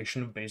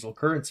devaluation of basal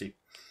currency.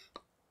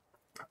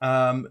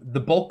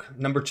 The bulk,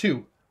 number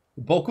 2,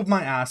 the bulk of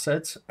my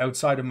assets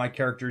outside of my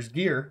character's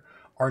gear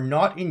are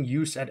not in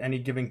use at any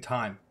given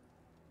time.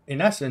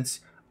 In essence,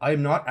 I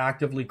am not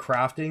actively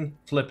crafting,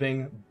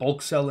 flipping,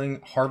 bulk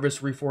selling,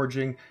 harvest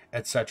reforging,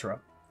 etc.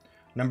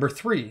 Number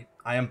 3,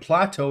 I am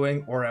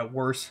plateauing or at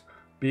worse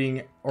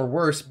being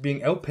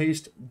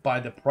outpaced by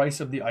the price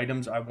of the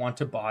items I want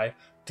to buy,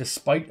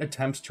 despite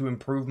attempts to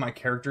improve my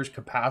character's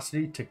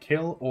capacity to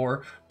kill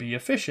or be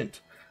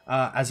efficient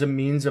as a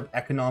means of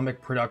economic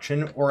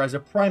production or as a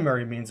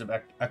primary means of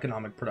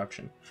economic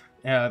production.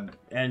 And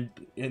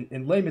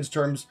in layman's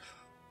terms,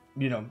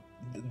 you know,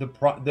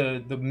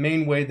 the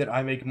main way that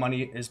I make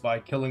money is by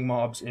killing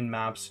mobs in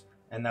maps,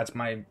 and that's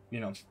my,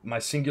 my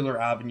singular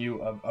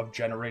avenue of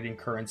generating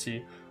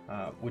currency,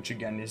 which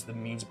again is the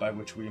means by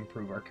which we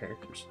improve our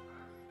characters.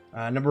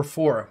 Number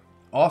 4,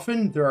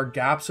 often there are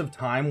gaps of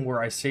time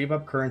where I save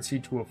up currency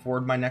to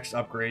afford my next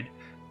upgrade,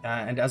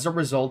 and as a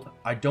result,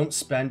 I don't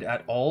spend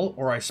at all,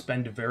 or I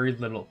spend very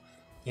little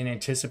in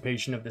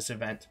anticipation of this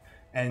event.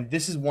 And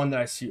this is one that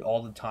I see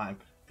all the time.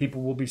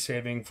 People will be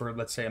saving for,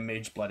 let's say, a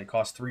mage blood. It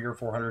costs 300 or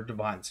 400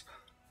 divines.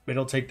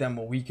 It'll take them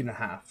a week and a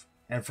half.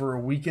 And for a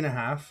week and a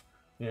half,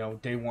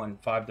 day 1,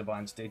 5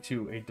 divines, day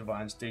 2, 8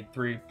 divines, day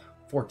 3,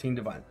 14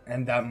 divines.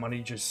 And that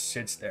money just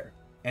sits there.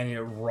 And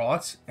it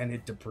rots and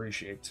it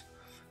depreciates.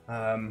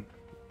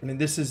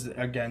 This is,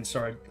 again,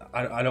 sorry,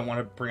 I don't want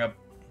to bring up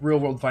real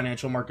world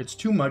financial markets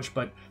too much,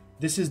 but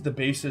this is the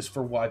basis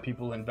for why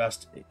people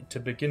invest to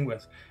begin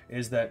with,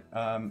 is that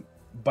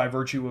by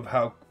virtue of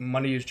how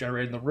money is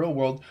generated in the real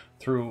world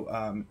through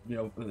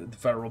the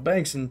federal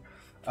banks, and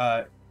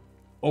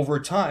over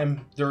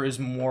time there is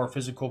more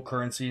physical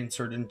currency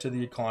inserted into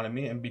the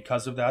economy, and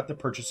because of that the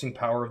purchasing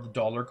power of the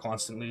dollar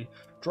constantly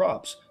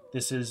drops.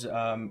 This is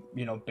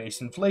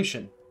base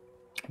inflation,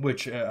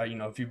 which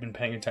if you've been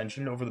paying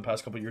attention over the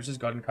past couple of years, has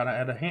gotten kind of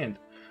out of hand.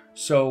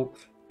 So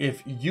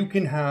if you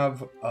can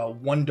have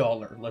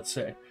 $1, let's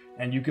say,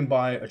 and you can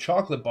buy a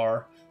chocolate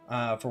bar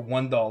for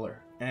 $1,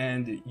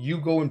 and you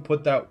go and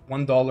put that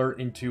 $1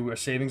 into a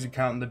savings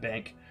account in the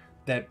bank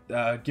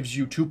that gives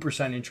you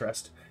 2%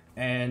 interest,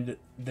 and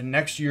the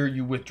next year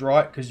you withdraw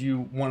it because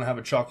you want to have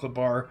a chocolate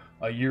bar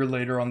a year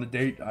later on the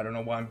date. I don't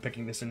know why I'm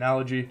picking this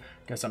analogy.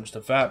 Guess I'm just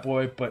a fat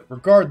boy. But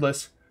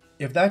regardless,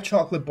 if that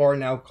chocolate bar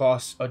now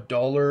costs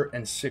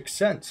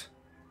 $1.06,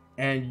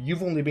 and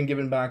you've only been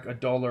given back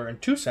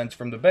 $1.02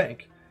 from the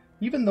bank,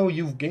 even though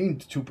you've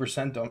gained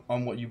 2%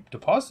 on what you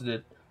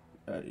deposited,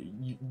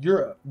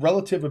 your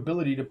relative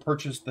ability to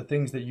purchase the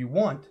things that you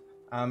want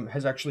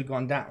has actually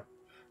gone down,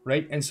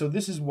 right? And so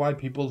this is why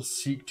people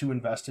seek to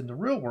invest in the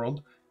real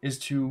world, is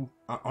to,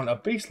 on a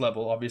base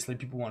level, obviously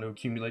people want to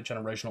accumulate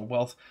generational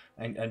wealth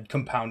and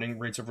compounding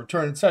rates of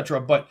return, etc.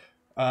 But,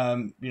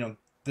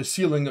 the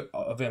ceiling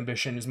of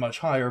ambition is much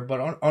higher,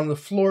 but on the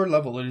floor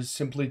level, it is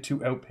simply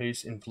to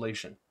outpace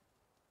inflation.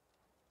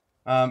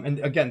 And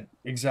again,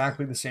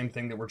 exactly the same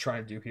thing that we're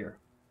trying to do here.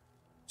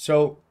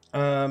 So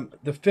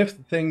the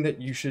fifth thing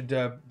that you should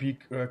be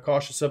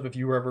cautious of if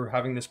you were ever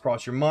having this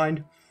cross your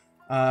mind,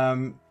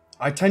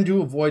 I tend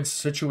to avoid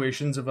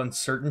situations of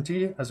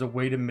uncertainty as a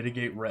way to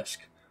mitigate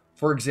risk.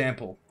 For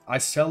example, I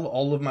sell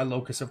all of my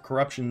locus of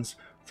corruptions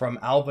from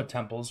Alva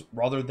temples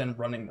rather than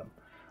running them.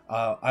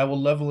 I will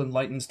level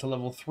enlightens to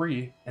level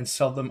 3 and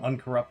sell them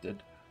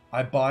uncorrupted.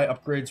 I buy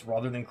upgrades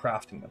rather than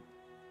crafting them.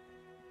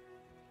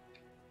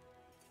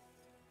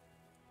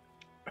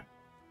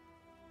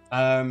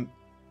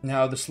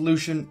 Now the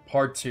solution,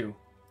 part 2.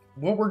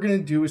 What we're going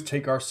to do is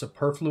take our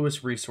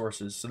superfluous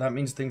resources, so that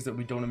means things that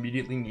we don't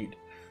immediately need,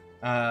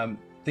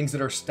 things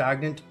that are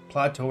stagnant,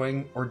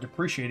 plateauing, or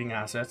depreciating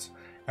assets,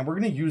 and we're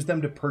going to use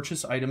them to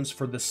purchase items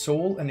for the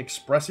sole and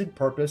expressed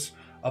purpose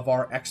of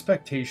our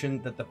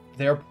expectation that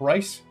their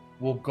price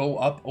will go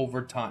up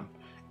over time,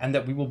 and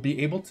that we will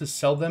be able to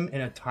sell them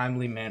in a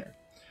timely manner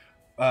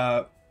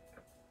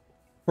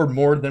for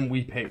more than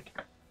we paid.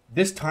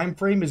 This time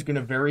frame is going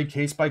to vary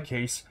case by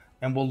case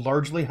and will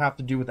largely have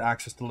to do with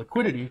access to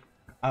liquidity,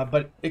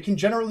 but it can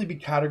generally be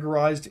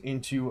categorized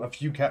into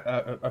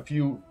a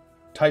few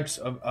types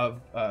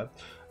of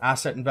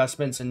asset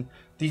investments, and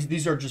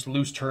these are just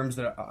loose terms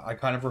that I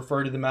kind of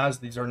refer to them as.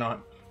 These are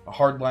not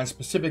hardline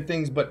specific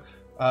things, but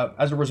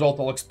as a result,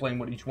 I'll explain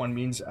what each one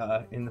means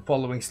in the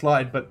following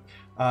slide. But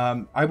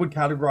I would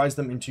categorize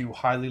them into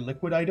highly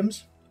liquid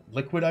items,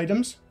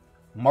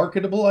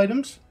 marketable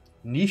items,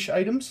 niche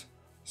items,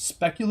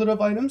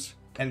 speculative items,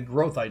 and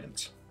growth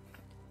items.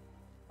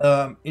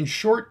 In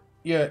short,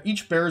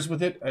 each bears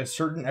with it a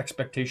certain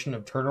expectation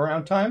of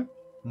turnaround time,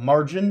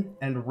 margin,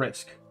 and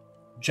risk.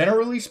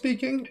 Generally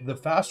speaking, the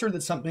faster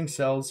that something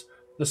sells,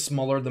 the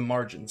smaller the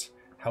margins.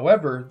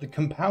 However, the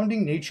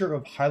compounding nature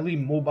of highly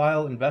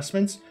mobile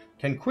investments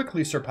can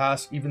quickly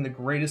surpass even the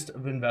greatest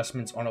of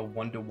investments on a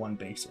one-to-one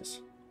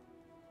basis.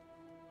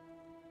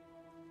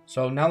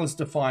 So now let's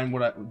define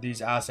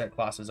these asset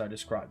classes I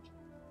described.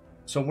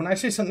 So when I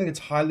say something that's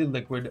highly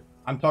liquid,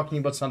 I'm talking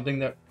about something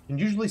that can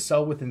usually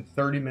sell within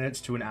 30 minutes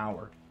to an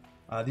hour.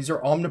 These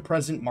are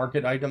omnipresent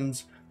market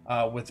items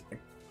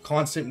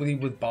constantly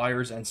with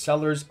buyers and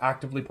sellers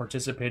actively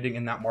participating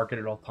in that market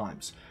at all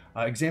times.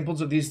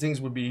 Examples of these things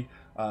would be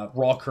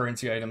raw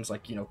currency items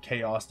like,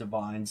 chaos,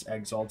 divines,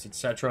 exiles,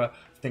 etc.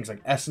 Things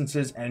like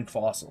essences and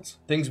fossils.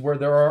 Things where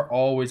there are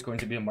always going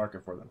to be a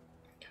market for them.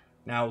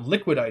 Now,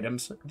 liquid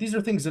items, these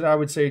are things that I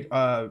would say,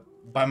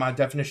 by my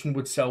definition,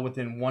 would sell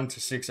within 1 to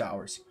 6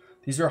 hours.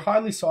 These are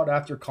highly sought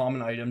after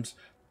common items,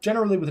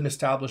 generally with an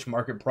established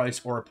market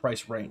price or a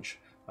price range.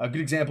 Good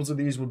examples of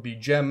these would be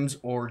gems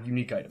or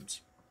unique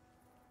items.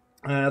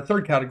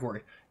 Third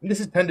category, and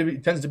this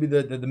tends to be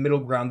the middle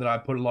ground that I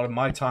put a lot of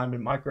my time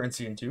and my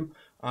currency into,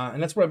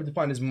 and that's what I would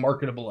define as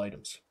marketable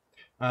items.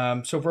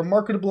 So for a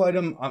marketable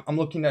item, I'm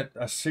looking at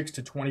a 6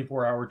 to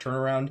 24 hour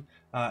turnaround.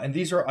 And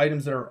these are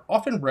items that are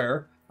often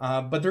rare,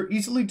 but they're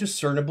easily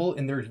discernible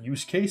in their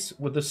use case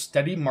with a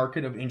steady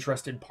market of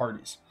interested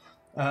parties.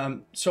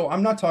 So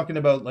I'm not talking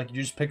about like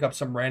you just pick up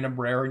some random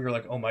rare and you're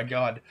like, oh my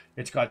god,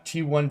 it's got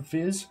T1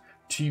 Fizz,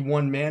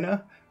 T1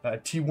 Mana,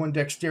 T1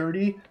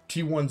 Dexterity,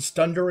 T1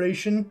 Stun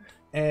Duration,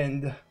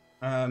 and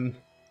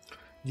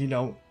you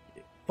know,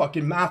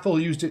 fucking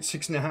Mathel used it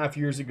 6.5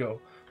 years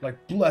ago.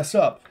 Like, bless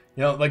up.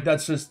 You know, like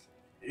that's just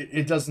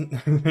it doesn't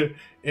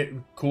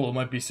cool, it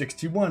might be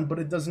 61, but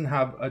it doesn't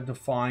have a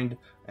defined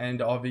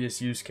and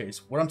obvious use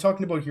case. What I'm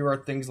talking about here are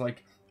things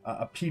like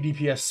a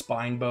PDPS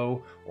spine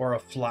bow or a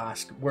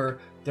flask, where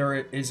there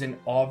is an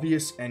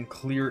obvious and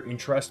clear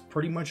interest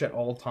pretty much at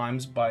all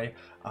times by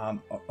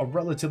a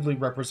relatively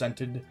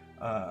represented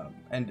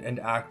and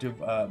active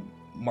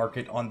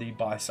market on the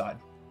buy side.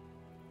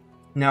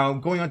 Now,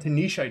 going on to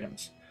niche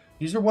items.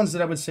 These are ones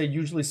that I would say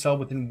usually sell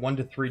within 1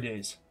 to 3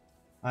 days.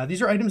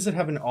 These are items that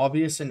have an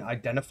obvious and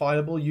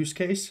identifiable use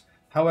case.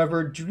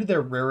 However, due to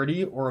their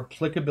rarity or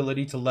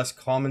applicability to less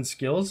common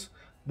skills,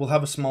 will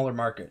have a smaller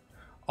market.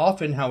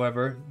 Often,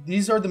 however,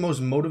 these are the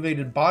most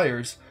motivated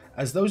buyers,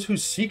 as those who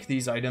seek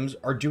these items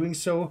are doing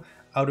so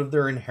out of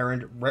their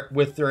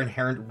with their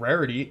inherent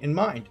rarity in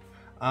mind.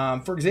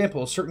 For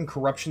example, certain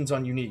corruptions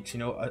on uniques, you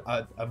know,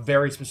 a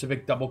very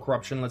specific double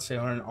corruption, let's say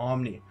on an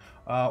Omni,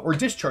 or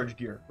discharge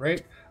gear,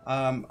 right?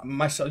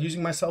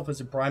 Using myself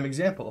as a prime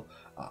example,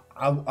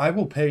 I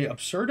will pay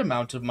absurd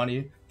amounts of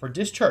money for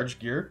discharge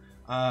gear,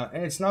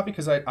 and it's not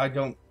because I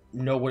don't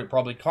know what it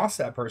probably costs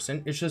that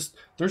person. It's just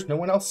there's no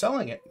one else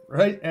selling it,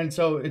 right? And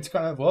so it's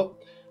kind of, well,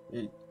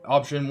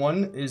 option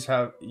one is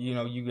have, you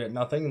know, you get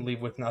nothing and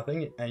leave with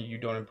nothing and you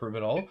don't improve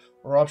at all,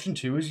 or option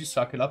two is you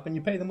suck it up and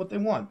you pay them what they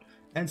want.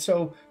 And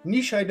so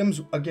niche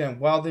items, again,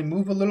 while they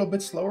move a little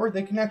bit slower,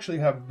 they can actually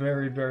have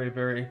very, very,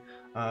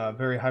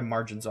 very high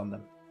margins on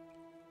them.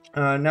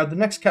 Now the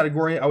next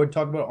category I would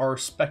talk about are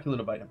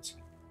speculative items.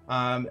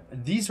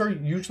 These are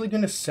usually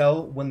going to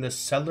sell when the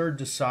seller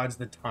decides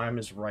the time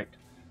is right.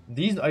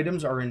 These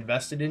items are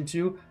invested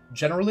into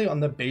generally on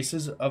the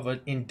basis of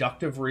an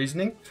inductive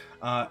reasoning,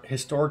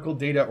 historical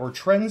data or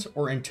trends,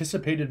 or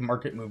anticipated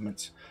market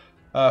movements.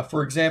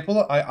 For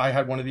example, I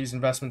had one of these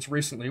investments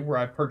recently where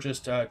I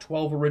purchased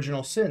 12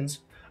 original sins,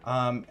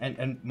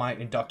 and my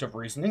inductive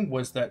reasoning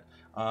was that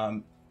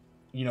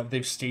you know,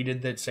 they've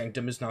stated that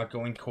Sanctum is not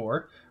going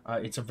core.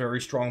 It's a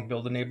very strong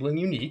build enabling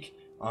unique.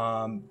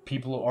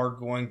 People are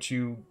going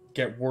to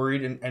get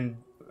worried and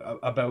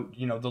about,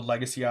 you know, the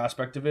legacy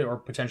aspect of it, or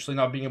potentially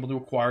not being able to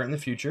acquire it in the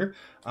future.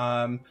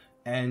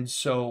 And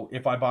so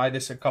if I buy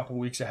this a couple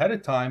weeks ahead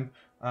of time,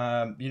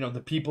 you know,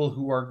 the people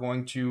who are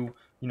going to,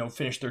 you know,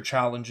 finish their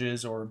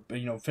challenges or,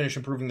 you know, finish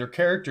improving their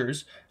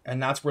characters,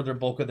 and that's where their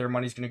bulk of their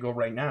money is going to go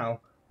right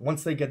now.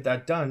 Once they get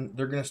that done,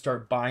 they're going to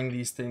start buying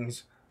these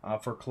things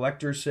for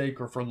collector's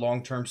sake or for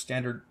long-term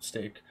standard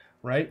stake,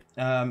 right?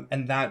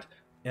 And that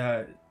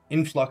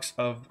influx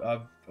of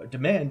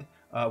demand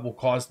will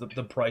cause the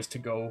price to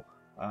go,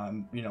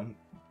 you know,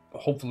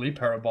 hopefully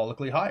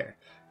parabolically higher.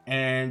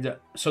 And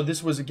so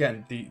this was,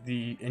 again,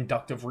 the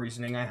inductive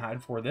reasoning I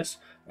had for this,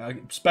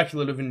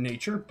 speculative in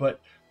nature, but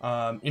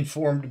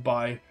informed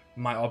by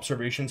my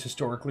observations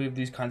historically of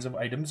these kinds of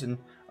items, and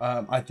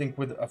I think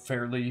with a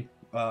fairly,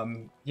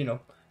 you know,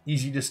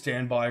 easy to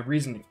stand by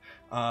reasoning.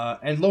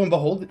 And lo and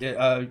behold, it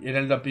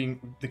ended up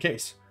being the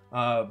case.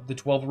 The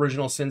 12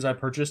 original sins I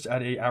purchased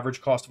at an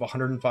average cost of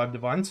 105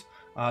 divines,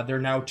 they're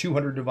now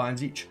 200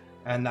 divines each,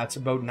 and that's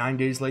about 9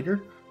 days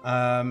later.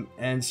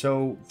 And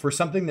so for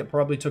something that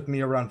probably took me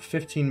around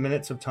 15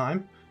 minutes of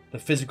time, the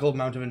physical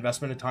amount of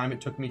investment of time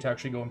it took me to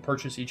actually go and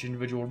purchase each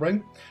individual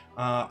ring,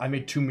 I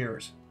made 2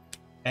 mirrors.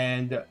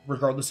 And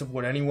regardless of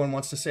what anyone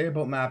wants to say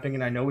about mapping,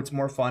 and I know it's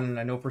more fun, and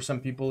I know for some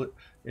people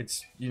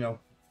it's, you know,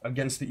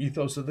 against the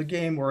ethos of the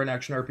game or an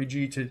action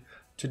RPG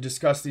to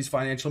discuss these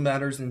financial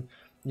matters, and,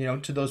 you know,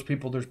 to those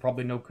people there's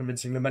probably no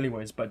convincing them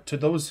anyways. But to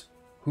those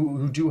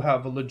who do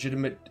have a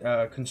legitimate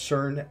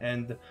concern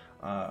and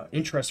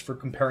interest for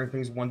comparing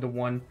things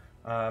one-to-one,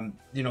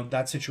 you know,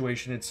 that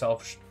situation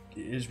itself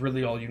is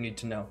really all you need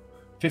to know.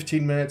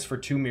 15 minutes for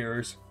 2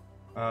 mirrors.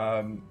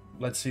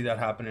 Let's see that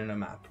happen in a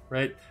map,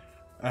 right?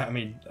 I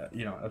mean,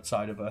 you know,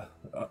 outside of a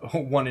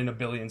 1 in a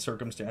billion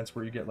circumstance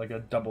where you get like a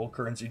double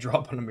currency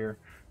drop on a mirror.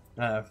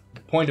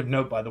 Point of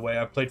note, by the way,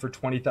 I've played for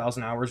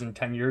 20,000 hours in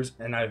 10 years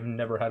and I've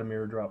never had a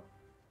mirror drop.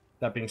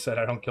 That being said,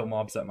 I don't kill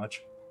mobs that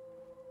much.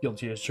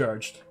 Guilty as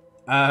charged.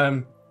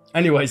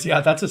 Anyways,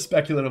 yeah, that's a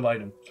speculative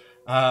item.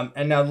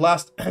 And now the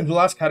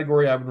last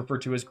category I would refer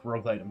to as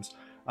growth items.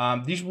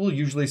 These will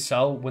usually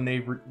sell when they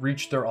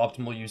reach their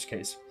optimal use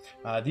case.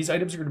 These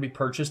items are going to be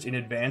purchased in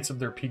advance of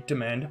their peak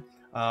demand,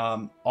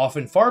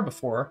 often far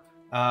before,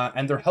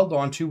 and they're held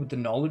onto with the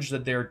knowledge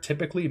that they're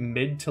typically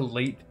mid to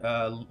late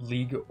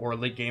league or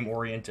late game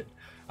oriented,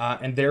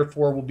 and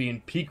therefore will be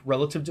in peak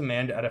relative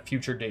demand at a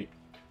future date.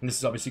 And this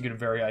is obviously going to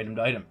vary item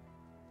to item.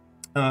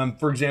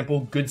 For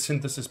example, good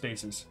synthesis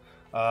bases,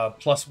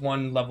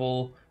 +1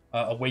 level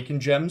awakened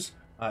gems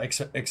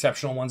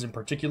exceptional ones in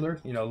particular.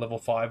 You know, level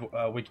 5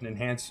 Awaken,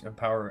 Enhance,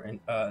 Empower, and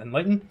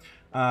Enlighten.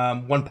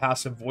 1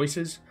 passive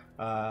Voices.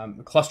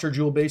 Cluster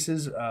jewel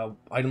bases,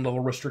 item level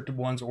restricted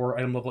ones, or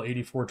item level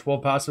 84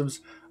 12 passives,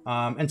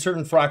 and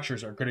certain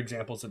fractures are good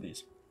examples of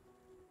these.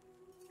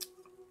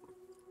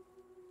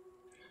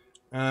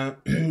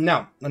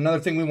 Now, another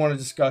thing we want to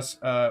discuss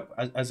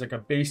as like a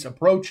base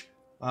approach,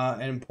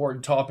 an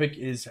important topic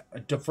is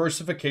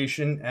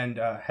diversification and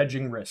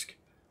hedging risk.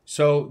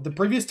 So the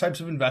previous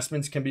types of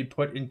investments can be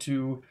put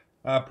into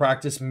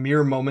practice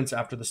mere moments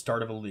after the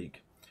start of a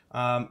league.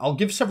 I'll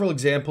give several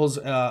examples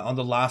on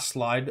the last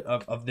slide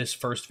of this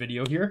first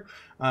video here.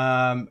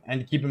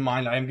 And keep in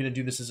mind, I am going to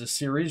do this as a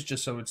series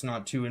just so it's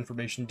not too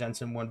information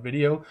dense in one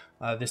video.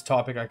 This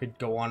topic I could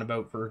go on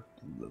about for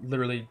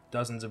literally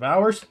dozens of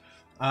hours.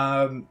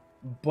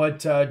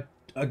 But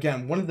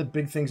again, one of the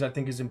big things I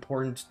think is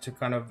important to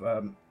kind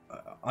of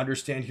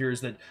understand here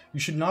is that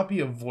you should not be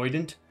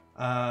avoidant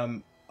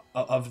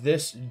of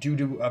this due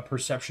to a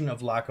perception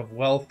of lack of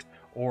wealth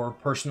or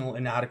personal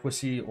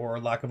inadequacy or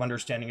lack of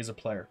understanding as a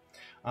player.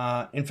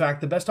 In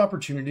fact, the best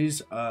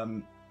opportunities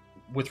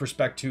with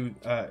respect to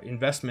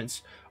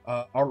investments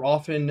are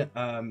often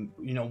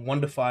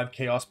 1 to 5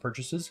 chaos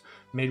purchases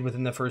made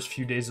within the first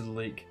few days of the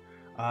league.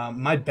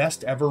 My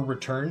best ever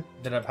return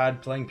that I've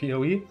had playing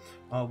PoE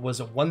was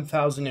a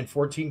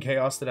 1014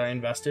 chaos that I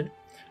invested,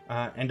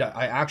 and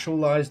I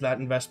actualized that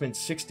investment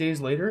 6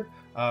 days later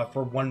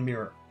for 1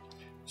 mirror.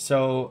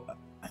 So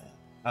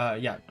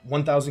yeah,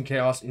 1000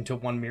 chaos into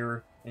 1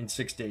 mirror in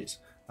 6 days.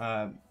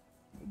 The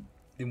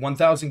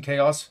 1014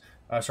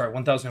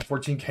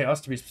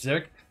 chaos to be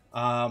specific,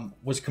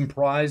 was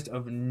comprised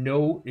of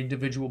no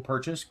individual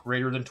purchase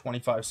greater than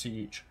 25 C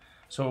each.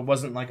 So it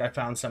wasn't like I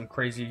found some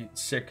crazy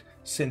sick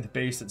synth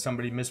base that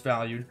somebody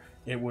misvalued.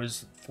 It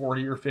was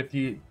 40 or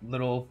 50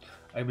 little,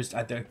 I was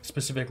at the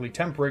specifically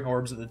tempering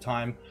orbs at the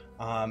time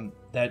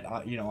that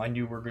I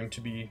knew were going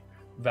to be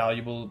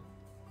valuable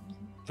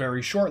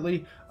very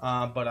shortly,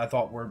 but I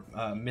thought were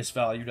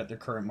misvalued at their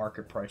current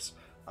market price.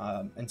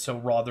 And so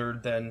rather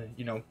than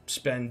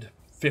spend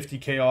 50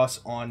 chaos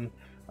on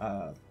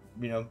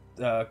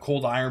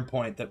cold iron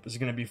point that was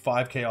going to be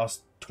 5 chaos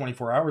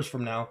 24 hours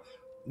from now,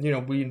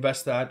 we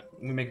invest that,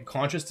 we make a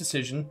conscious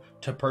decision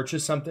to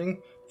purchase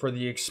something for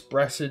the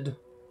expressed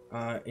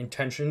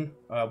intention,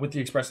 with the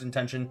expressed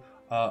intention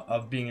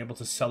of being able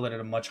to sell it at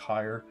a much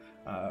higher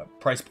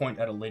price point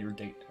at a later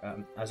date,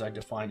 as I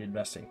defined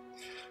investing.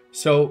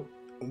 So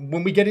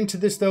when we get into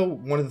this, though,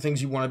 one of the things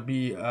you want to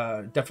be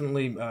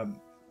definitely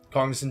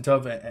cognizant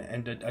of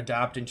and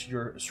adapt into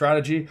your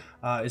strategy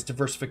is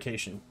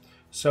diversification.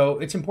 So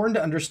it's important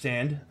to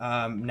understand,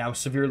 now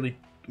severely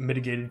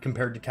mitigated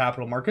compared to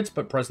capital markets,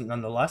 but present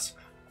nonetheless,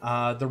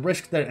 the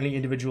risk that any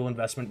individual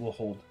investment will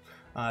hold.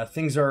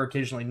 Things are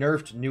occasionally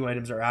nerfed, new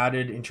items are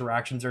added,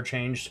 interactions are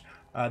changed.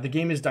 The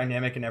game is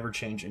dynamic and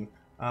ever-changing,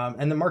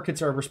 and the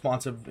markets are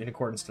responsive in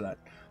accordance to that.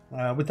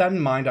 With that in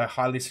mind, I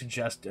highly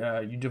suggest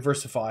you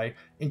diversify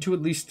into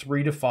at least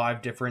 3 to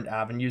 5 different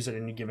avenues at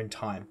any given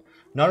time,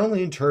 not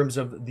only in terms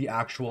of the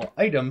actual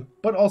item,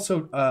 but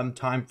also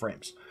time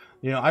frames.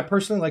 I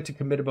personally like to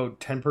commit about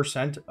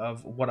 10%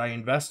 of what I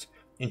invest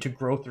into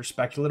growth or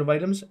speculative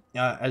items,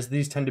 as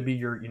these tend to be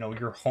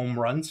your home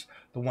runs,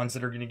 the ones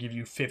that are going to give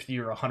you 50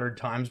 or 100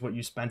 times what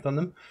you spent on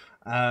them.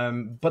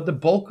 But the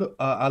bulk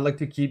I like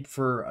to keep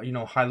for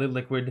highly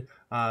liquid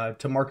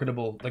to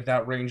marketable, like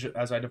that range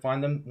as I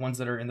define them, ones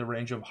that are in the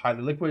range of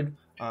highly liquid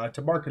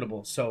to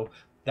marketable. So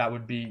that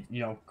would be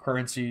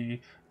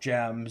currency,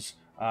 gems,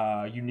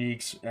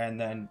 uniques,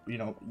 and then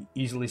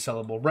easily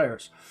sellable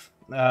rares.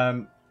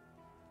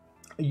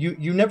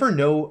 You never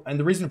know, and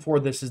the reason for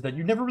this is that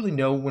you never really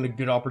know when a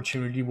good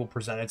opportunity will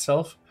present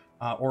itself,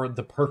 or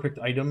the perfect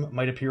item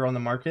might appear on the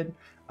market,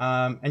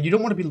 and you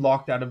don't want to be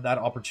locked out of that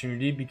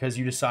opportunity because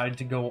you decided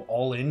to go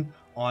all in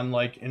on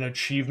like an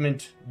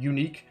achievement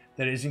unique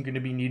that isn't going to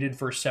be needed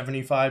for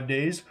 75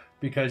 days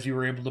because you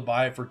were able to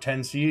buy it for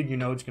 10 seed.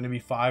 It's going to be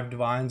 5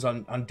 divines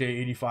on day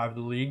 85 of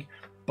the league,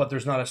 but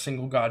there's not a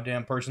single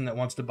goddamn person that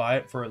wants to buy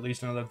it for at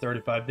least another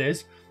 35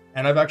 days.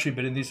 And I've actually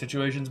been in these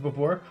situations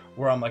before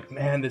where I'm like,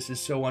 man, this is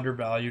so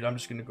undervalued, I'm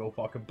just going to go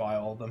fucking buy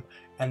all of them.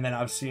 And then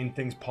I've seen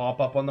things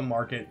pop up on the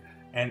market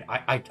and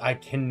I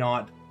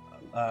cannot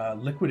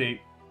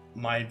liquidate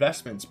my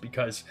investments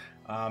because,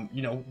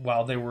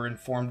 while they were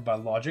informed by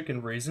logic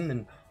and reason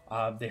and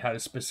they had a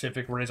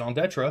specific raison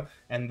d'etre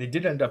and they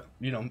did end up,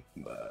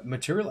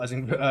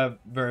 materializing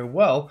very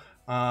well,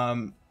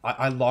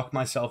 I locked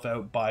myself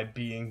out by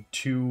being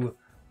too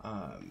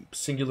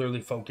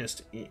singularly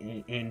focused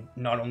in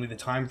not only the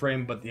time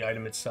frame but the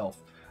item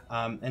itself,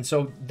 and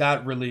so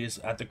that really is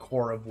at the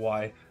core of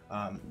why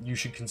you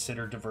should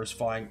consider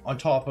diversifying on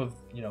top of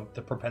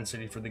the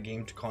propensity for the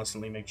game to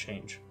constantly make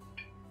change.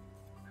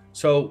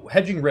 So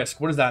hedging risk,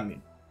 what does that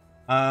mean?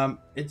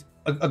 It's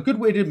a good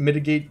way to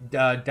mitigate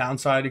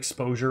downside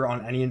exposure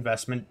on any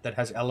investment that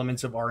has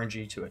elements of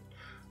RNG to it,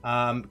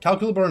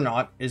 calculable or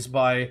not, is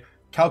by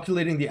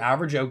calculating the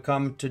average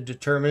outcome to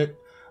determine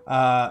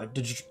net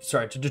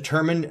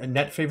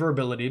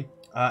favorability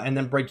and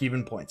then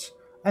break-even points.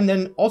 And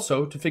then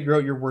also to figure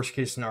out your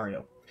worst-case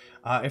scenario.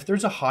 If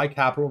there's a high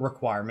capital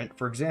requirement,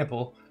 for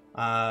example,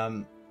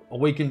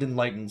 Awakened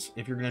Enlightens,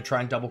 if you're going to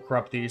try and double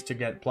corrupt these to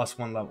get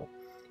 +1 level.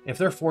 If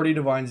they're 40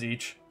 divines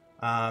each,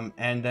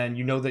 and then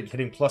you know that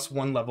hitting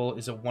 +1 level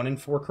is a 1 in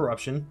 4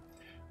 corruption,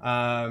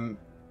 and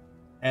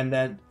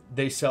then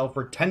they sell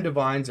for 10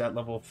 divines at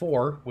level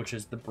 4, which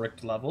is the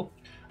bricked level,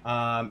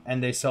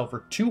 and they sell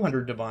for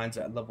 200 divines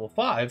at level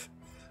 5,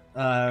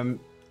 an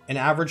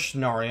average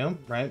scenario,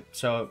 right?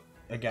 So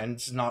again,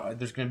 it's not,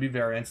 there's going to be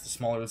variance the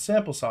smaller the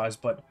sample size,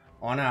 but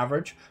on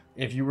average,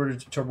 if you were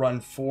to run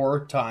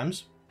 4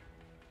 times,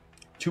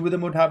 2 of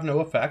them would have no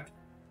effect,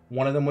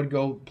 1 of them would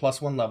go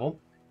 +1 level,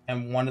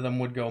 and 1 of them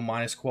would go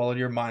minus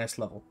quality or minus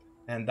level.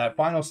 And that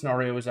final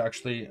scenario is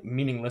actually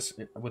meaningless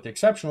with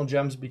exceptional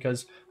gems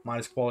because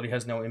minus quality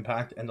has no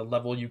impact, and the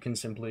level you can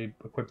simply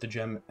equip the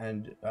gem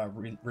and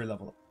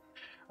re-level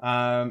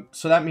it.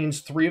 So that means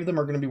 3 of them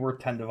are going to be worth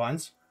 10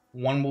 divines,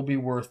 1 will be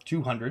worth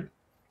 200,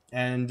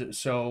 and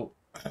so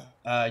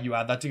you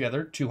add that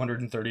together,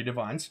 230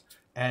 divines,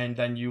 and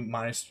then you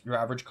minus your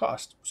average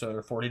cost. So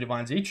they're 40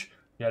 divines each,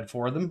 you had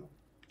 4 of them,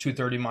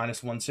 230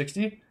 minus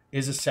 160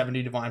 is a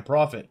 70 divine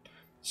profit.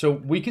 So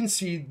we can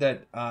see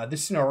that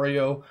this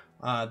scenario,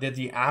 that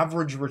the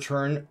average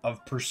return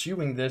of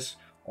pursuing this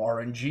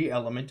RNG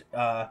element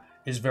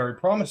is very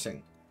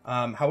promising.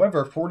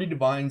 However, 40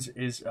 divines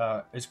is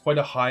quite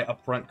a high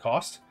upfront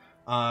cost,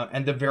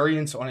 and the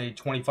variance on a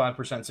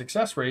 25%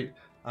 success rate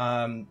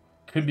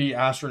could be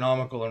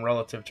astronomical in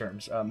relative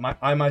terms.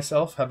 I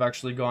myself have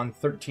actually gone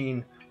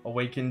 13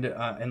 Awakened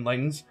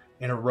Enlightens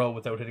in a row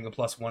without hitting a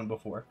 +1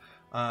 before.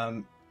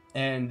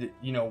 And,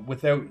 you know,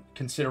 without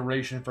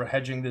consideration for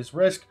hedging this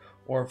risk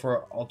or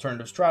for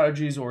alternative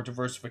strategies or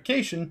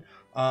diversification,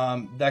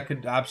 that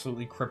could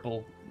absolutely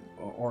cripple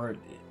or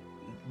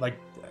like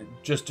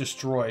just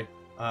destroy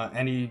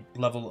any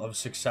level of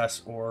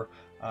success or,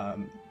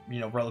 you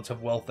know,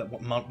 relative wealth that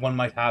one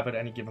might have at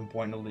any given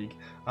point in the league.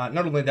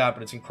 Not only that,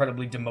 but it's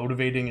incredibly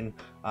demotivating, and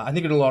I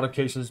think in a lot of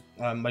cases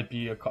might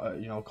be a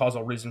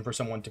causal reason for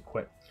someone to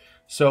quit.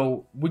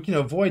 So we can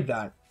avoid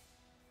that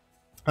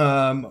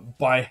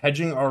by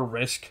hedging our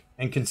risk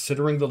and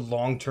considering the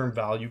long-term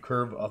value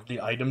curve of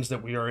the items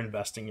that we are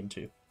investing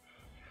into.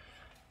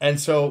 And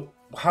so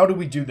how do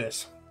we do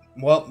this?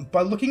 Well,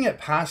 by looking at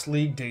past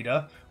league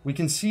data, we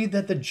can see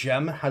that the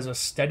gem has a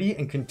steady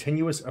and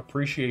continuous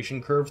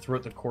appreciation curve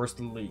throughout the course of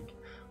the league,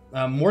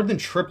 more than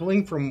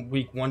tripling from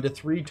week 1 to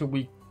 3 to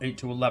week 8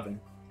 to 11,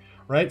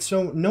 right?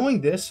 So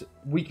knowing this,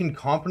 we can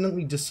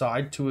confidently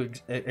decide to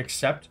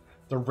accept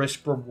the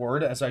risk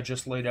reward as I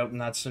just laid out in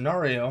that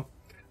scenario,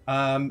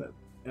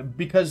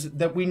 because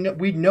that we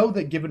know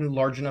that given a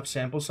large enough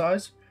sample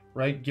size,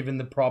 right, given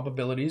the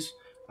probabilities,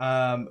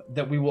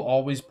 that we will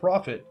always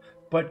profit.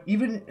 But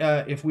even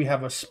if we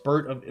have a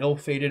spurt of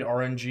ill-fated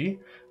RNG,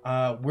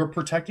 we're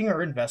protecting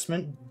our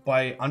investment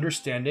by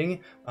understanding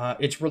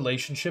its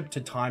relationship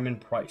to time and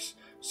price.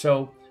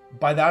 So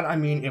by that, I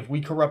mean, if we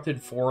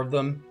corrupted 4 of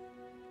them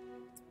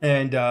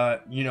and,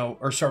 we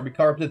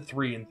corrupted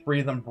 3 and 3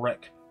 of them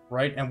brick,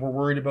 right? And we're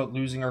worried about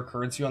losing our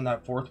currency on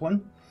that 4th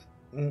one.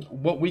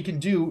 What we can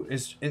do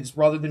is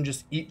rather than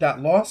just eat that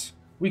loss,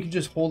 we can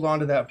just hold on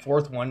to that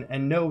 4th one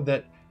and know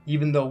that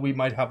even though we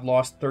might have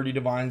lost 30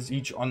 divines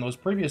each on those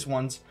previous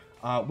ones,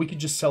 we could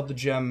just sell the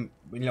gem,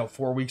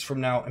 4 weeks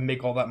from now and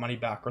make all that money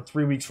back, or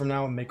 3 weeks from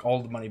now and make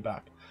all the money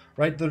back,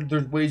 right?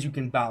 There's ways you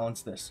can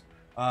balance this.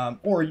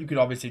 Or you could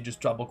obviously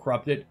just double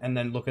corrupt it and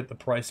then look at the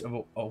price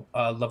of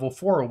a level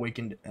 4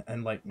 Awakened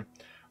Enlighten.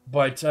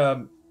 But,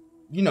 so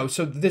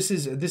this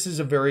is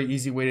a very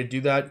easy way to do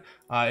that.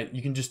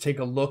 You can just take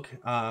a look,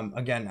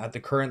 again, at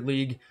the current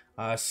league,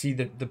 see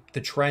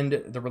the trend,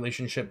 the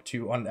relationship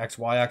on the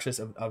XY axis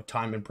of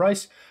time and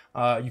price.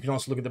 You can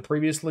also look at the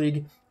previous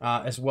league,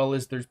 as well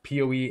as there's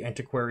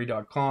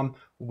poeantiquary.com,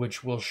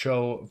 which will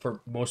show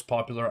for most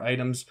popular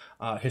items,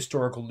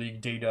 historical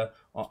league data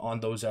on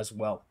those as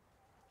well.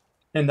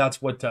 And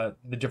that's what the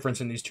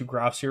difference in these two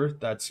graphs here.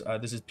 That's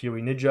this is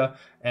PoE Ninja,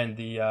 and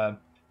the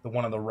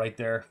one on the right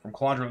there from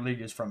Calandra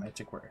League is from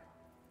Antiquary.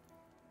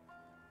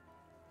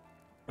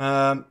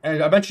 And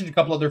I mentioned a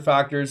couple other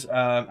factors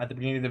at the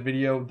beginning of the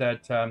video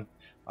that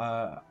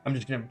I'm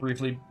just going to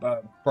briefly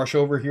brush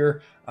over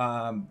here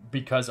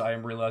because I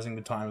am realizing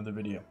the time of the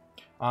video.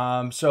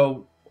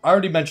 So I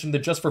already mentioned the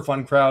just for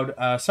fun crowd.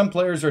 Some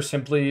players are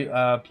simply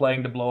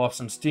playing to blow off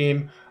some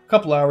steam, a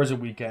couple hours a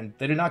weekend.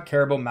 They do not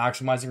care about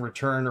maximizing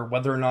return or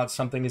whether or not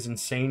something is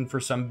insane for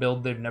some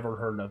build they've never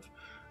heard of.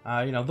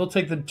 They'll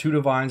take the 2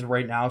 divines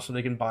right now so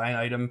they can buy an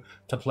item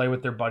to play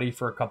with their buddy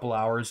for a couple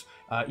hours,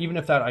 even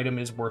if that item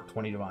is worth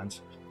 20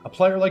 divines. A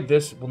player like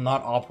this will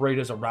not operate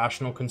as a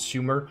rational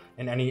consumer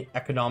in any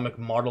economic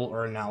model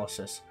or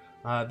analysis.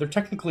 They're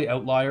technically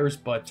outliers,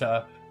 but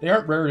they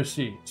aren't rare to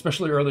see,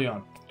 especially early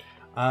on,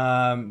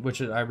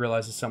 which I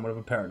realize is somewhat of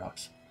a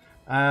paradox.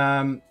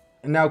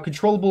 Now,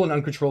 controllable and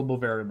uncontrollable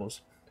variables.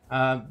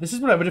 This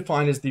is what I would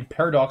define as the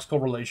paradoxical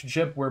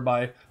relationship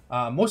whereby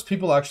most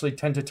people actually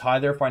tend to tie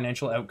their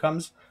financial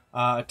outcomes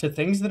to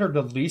things that are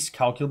the least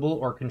calculable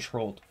or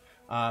controlled.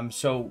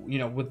 So, you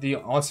know, with the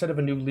onset of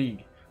a new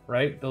league,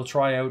 right, they'll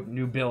try out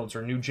new builds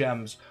or new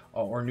gems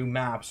or new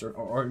maps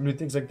or new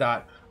things like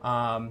that.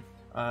 And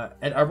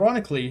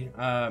ironically,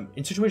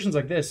 in situations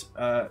like this,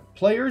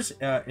 players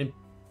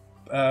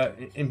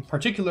in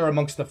particular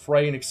amongst the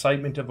fray and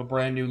excitement of a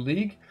brand new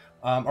league,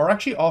 are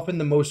actually often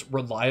the most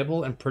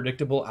reliable and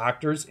predictable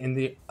actors in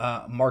the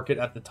market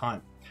at the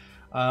time.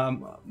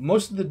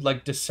 Most of the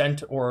like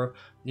dissent or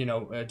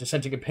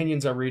dissenting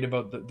opinions I read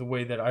about the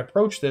way that I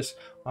approach this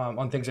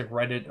on things like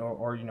Reddit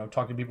or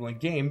talking to people in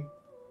game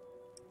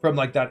from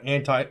like that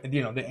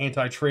the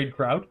anti-trade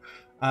crowd,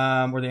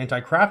 or the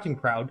anti-crafting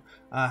crowd,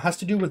 has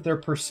to do with their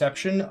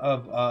perception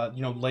of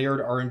layered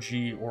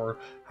RNG, or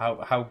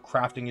how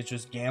crafting is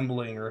just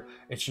gambling, or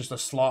it's just a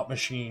slot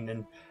machine,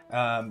 and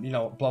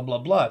blah blah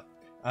blah.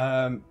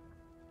 Um,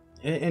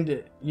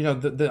 and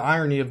the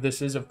irony of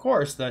this is, of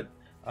course, that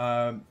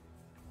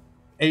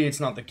it's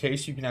not the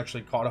case. You can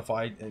actually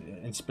codify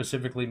and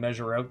specifically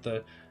measure out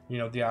the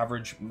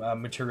average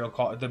material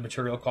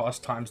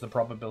cost times the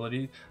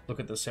probability, look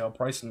at the sale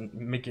price, and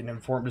make an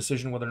informed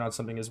decision whether or not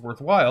something is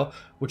worthwhile,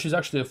 which is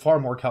actually a far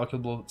more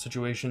calculable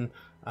situation,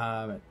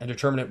 and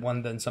determinate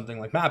one, than something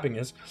like mapping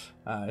is,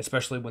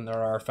 especially when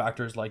there are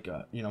factors like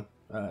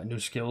new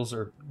skills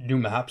or new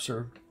maps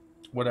or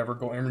whatever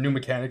going, or new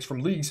mechanics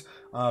from leagues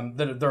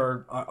that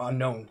are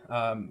unknown,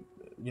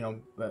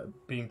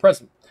 being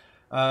present.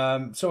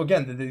 So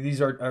again,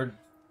 these are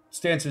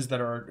stances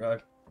that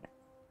are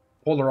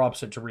polar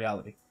opposite to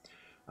reality.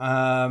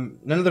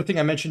 Another thing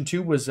I mentioned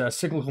too was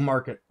cyclical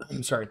market.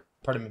 Sorry,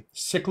 pardon me.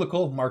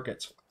 Cyclical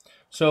markets.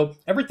 So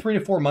every 3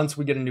 to 4 months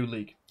we get a new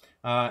league,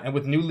 and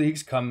with new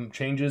leagues come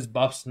changes,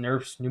 buffs,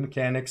 nerfs, new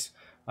mechanics,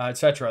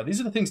 etc. These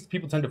are the things that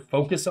people tend to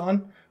focus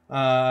on,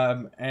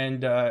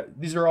 and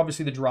these are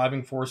obviously the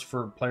driving force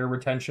for player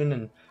retention,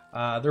 and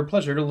they're a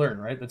pleasure to learn.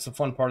 Right, that's the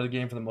fun part of the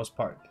game for the most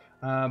part.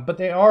 But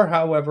they are,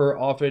 however,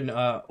 often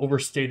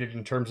overstated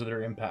in terms of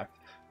their impact.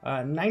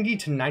 90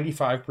 to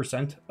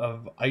 95%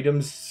 of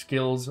items,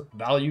 skills,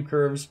 value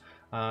curves,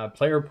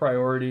 player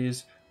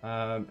priorities,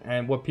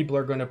 and what people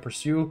are going to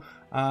pursue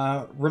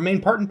remain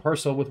part and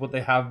parcel with what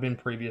they have been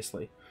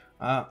previously.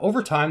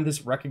 Over time,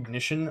 this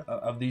recognition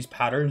of these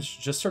patterns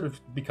just sort of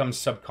becomes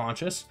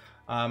subconscious,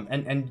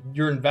 and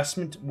your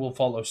investment will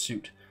follow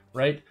suit.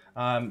 Right.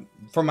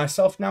 For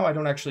myself now, I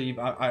don't actually,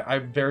 I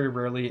very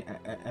rarely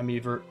am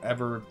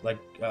ever like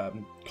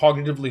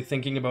cognitively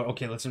thinking about,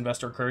 okay, let's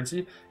invest our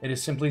currency. It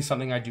is simply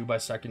something I do by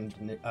second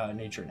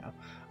nature now.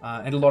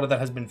 And a lot of that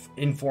has been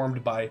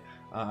informed by,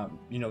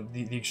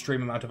 the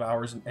extreme amount of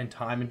hours and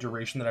time and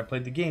duration that I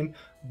played the game.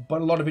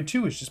 But a lot of it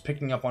too is just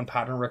picking up on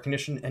pattern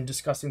recognition and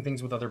discussing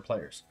things with other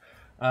players.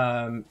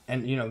 And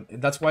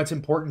that's why it's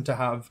important to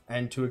have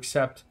and to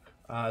accept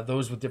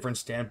those with different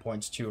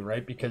standpoints too,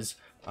 right? Because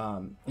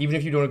even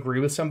if you don't agree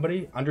with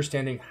somebody,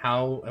 understanding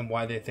how and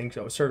why they think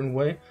a certain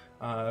way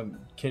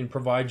can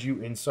provide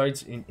you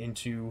insights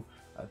into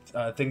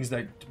things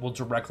that will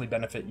directly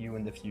benefit you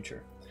in the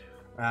future.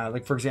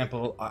 Like, for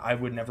example, I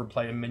would never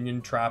play a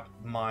minion trap,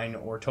 mine,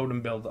 or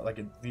totem build. Like,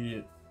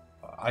 the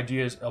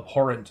idea is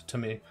abhorrent to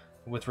me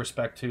with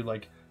respect to,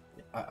 like,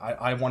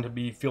 I want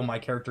to feel my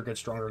character get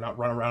stronger, not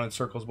run around in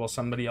circles while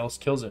somebody else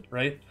kills it,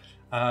 right?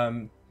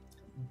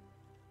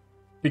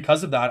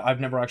 Because of that, I've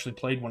never actually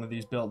played one of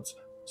these builds.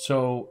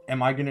 So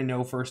am I going to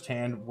know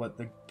firsthand what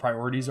the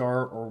priorities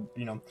are, or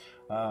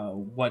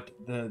what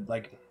the,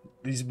 like,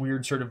 these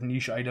weird sort of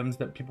niche items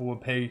that people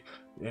would pay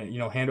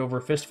hand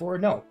over fist for?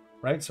 No,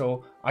 right?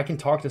 So I can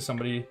talk to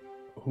somebody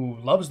who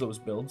loves those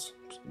builds,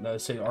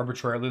 say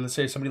arbitrarily, let's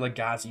say somebody like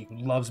Gazi who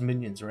loves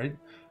minions, right?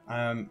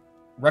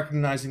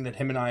 Recognizing that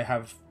him and I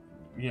have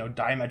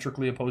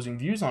diametrically opposing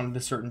views on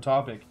this certain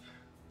topic,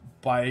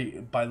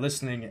 by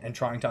listening and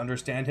trying to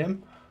understand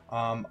him,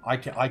 I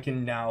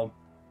can now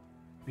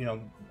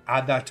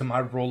add that to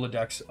my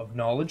Rolodex of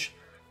knowledge,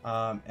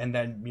 and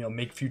then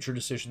make future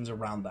decisions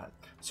around that.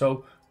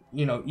 So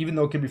even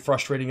though it can be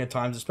frustrating at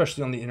times,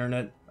 especially on the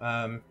internet,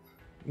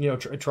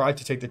 try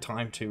to take the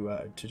time to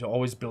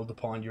always build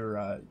upon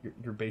your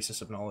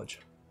basis of knowledge.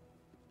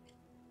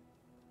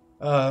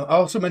 I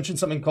also mentioned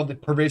something called the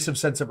pervasive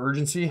sense of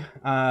urgency.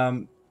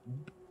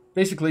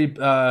 Basically,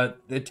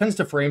 it tends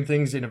to frame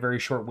things in a very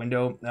short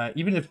window,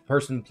 even if a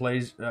person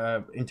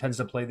intends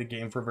to play the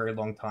game for a very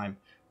long time.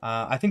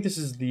 I think this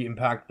is the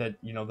impact that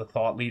the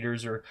thought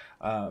leaders, or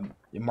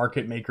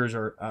market makers,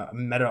 or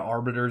meta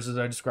arbiters, as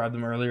I described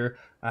them earlier,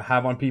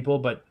 have on people.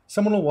 But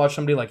someone will watch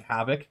somebody like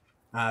Havoc,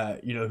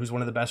 who's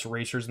one of the best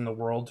racers in the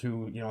world,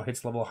 who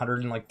hits level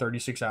 100 in like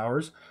 36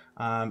 hours,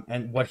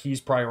 and what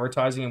he's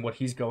prioritizing and what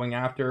he's going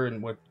after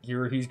and what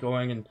gear he's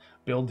going and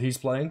build he's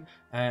playing,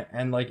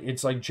 and like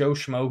it's like Joe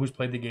Schmo who's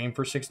played the game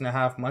for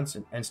 6.5 months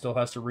and still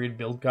has to read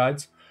build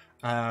guides,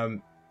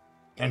 and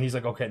he's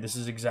like, okay, this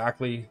is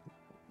exactly,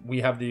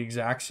 we have the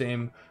exact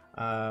same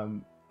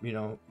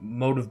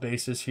motive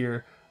basis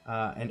here,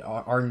 and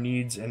our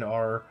needs and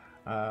our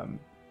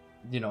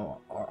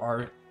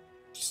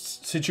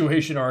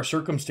situation or our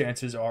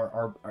circumstances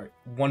are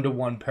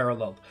one-to-one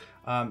paralleled.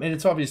 And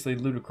it's obviously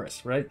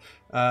ludicrous, right?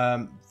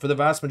 For the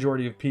vast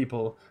majority of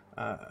people,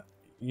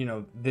 you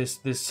know, this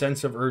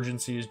sense of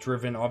urgency is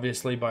driven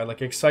obviously by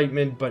like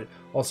excitement, but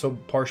also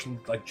partially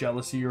like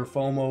jealousy or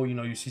FOMO. You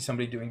know, you see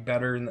somebody doing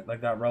better, and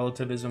like that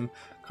relativism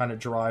kind of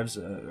drives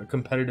a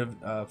competitive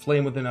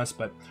flame within us.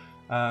 But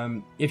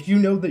if you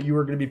know that you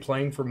are going to be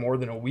playing for more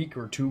than a week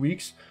or 2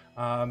 weeks,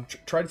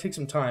 try to take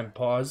some time,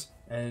 pause,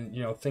 and,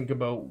 you know, think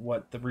about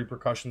what the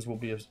repercussions will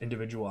be of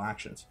individual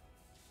actions.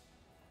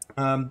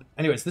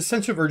 Anyways, this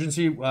sense of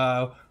urgency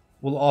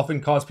will often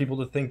cause people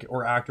to think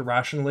or act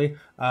irrationally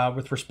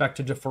with respect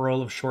to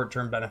deferral of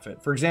short-term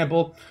benefit. For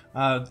example,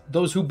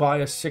 those who buy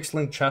a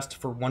 6-link chest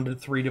for 1 to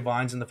 3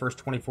 divines in the first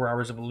 24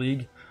 hours of a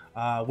league,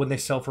 when they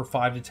sell for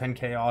 5 to 10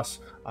 chaos,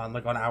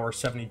 like on hour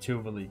 72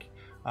 of a league.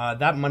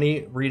 That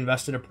money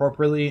reinvested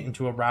appropriately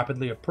into a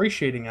rapidly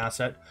appreciating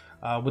asset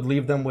would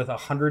leave them with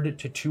 100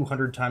 to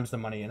 200 times the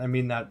money, and I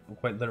mean that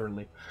quite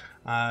literally.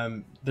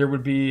 There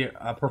would be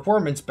a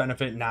performance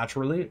benefit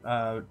naturally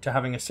to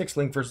having a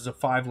 6-link versus a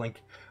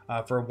 5-link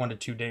for 1 to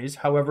 2 days.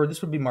 However,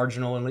 this would be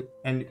marginal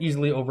and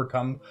easily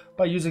overcome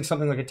by using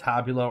something like a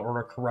tabula or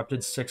a corrupted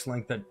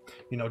 6-link that,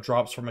 you know,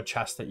 drops from a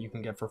chest that you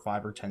can get for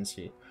 5 or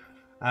 10C.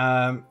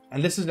 And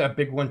this is a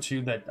big one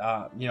too that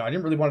you know, I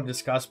didn't really want to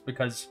discuss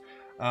because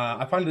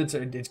I find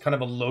it's kind of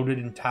a loaded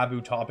and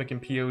taboo topic in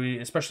PoE,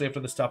 especially after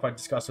the stuff I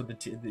discussed with the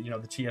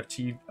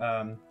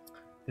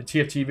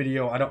TFT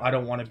video. I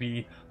don't want to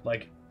be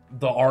like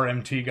the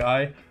RMT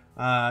guy.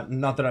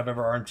 Not that I've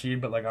ever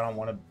RMT'd, but like I don't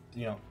want to,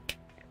 you know,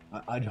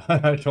 I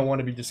don't want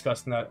to be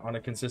discussing that on a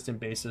consistent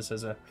basis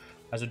as a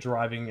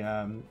driving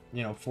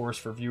you know, force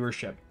for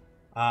viewership.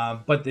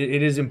 But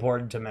it is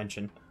important to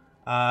mention.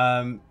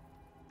 However,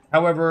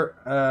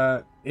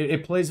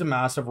 it plays a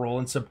massive role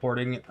in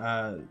supporting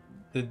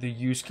the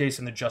use case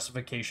and the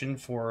justification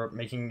for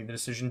making the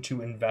decision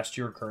to invest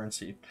your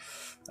currency.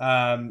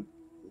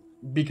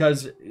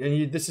 Because,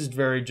 and this is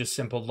very just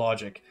simple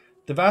logic,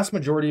 the vast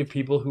majority of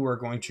people who are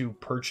going to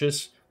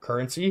purchase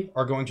currency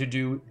are going to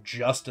do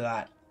just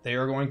that. They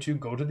are going to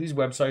go to these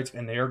websites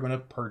and they are going to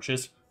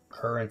purchase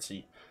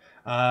currency.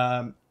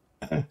 And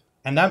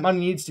that money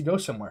needs to go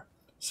somewhere.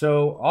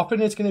 So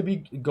often it's going to be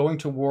going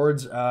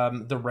towards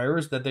the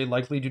rares that they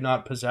likely do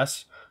not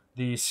possess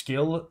the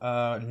skill,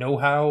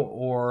 know-how,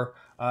 or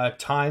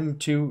time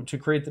to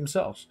create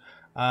themselves.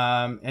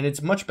 And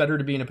it's much better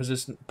to be in a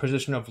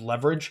position of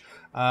leverage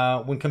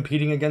when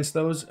competing against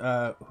those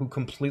who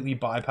completely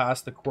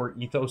bypass the core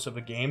ethos of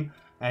a game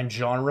and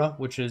genre,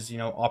 which is, you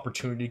know,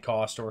 opportunity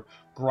cost or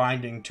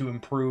grinding to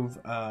improve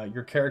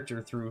your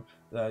character through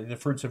the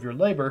fruits of your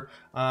labor.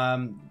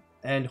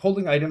 And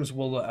holding items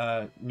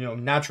will, you know,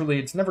 naturally,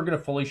 it's never going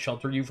to fully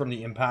shelter you from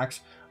the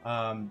impacts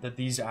that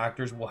these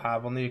actors will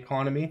have on the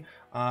economy.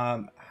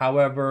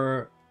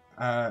 However,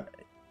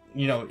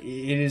 you know,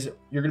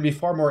 you're going to be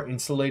far more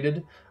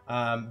insulated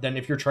than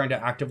if you're trying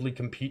to actively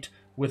compete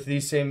with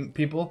these same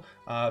people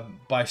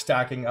by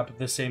stacking up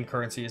the same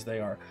currency as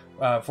they are.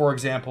 For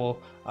example,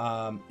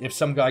 if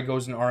some guy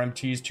goes in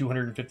RMTs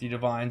 250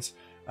 divines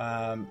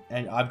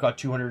and I've got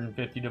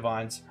 250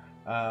 divines,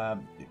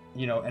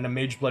 you know, and a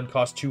mage blood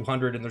costs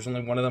 200 and there's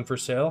only one of them for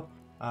sale,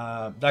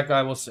 that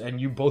guy will, and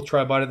you both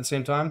try to buy it at the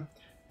same time,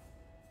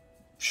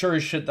 sure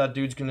as shit that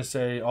dude's gonna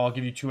say, oh, I'll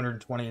give you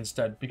 220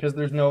 instead, because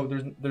there's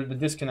the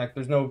disconnect,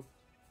 there's no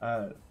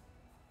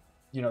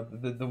you know,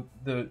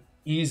 the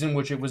ease in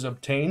which it was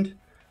obtained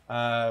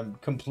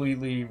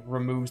completely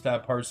removes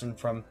that person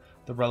from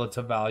the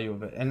relative value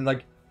of it. And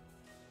like,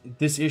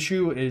 this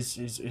issue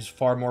is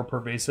far more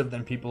pervasive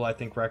than people I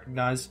think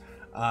recognize.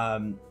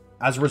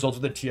 As a result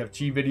of the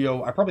TFT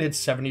video, I probably had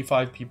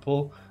 75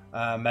 people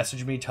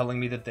message me telling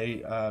me that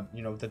they,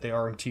 you know, that they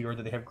RMT, or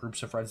that they have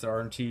groups of friends that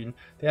RMT, and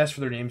they ask for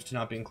their names to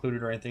not be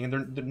included or anything.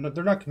 And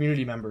they're not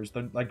community members.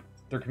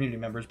 They're community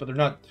members, but they're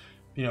not,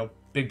 you know,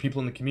 big people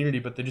in the community.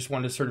 But they just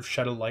wanted to sort of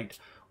shed a light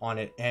on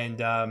it.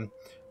 And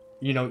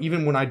you know,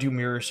 even when I do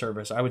mirror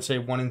service, I would say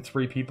 1 in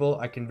 3 people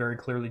I can very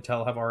clearly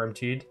tell have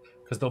RMT'd,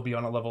 because they'll be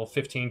on a level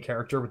 15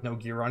 character with no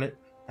gear on it,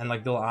 and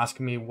like they'll ask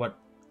me what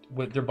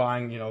they're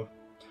buying, you know,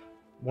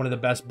 one of the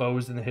best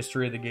bows in the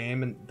history of the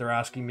game, and they're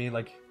asking me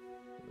like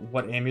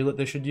what amulet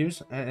they should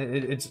use.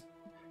 And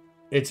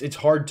it's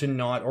hard to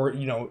not, or,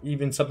 you know,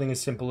 even something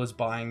as simple as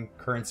buying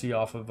currency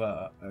off of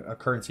a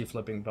currency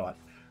flipping bot,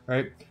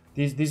 right?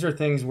 These are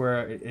things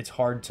where it's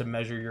hard to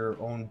measure your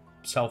own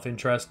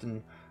self-interest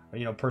and,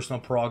 you know, personal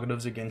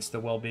prerogatives against the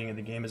well-being of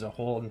the game as a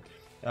whole.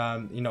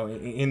 And you know,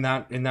 in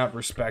that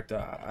respect,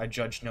 I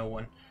judge no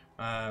one.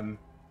 And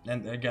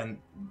again,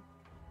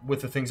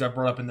 with the things I've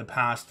brought up in the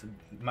past,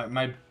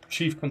 my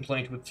chief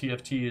complaint with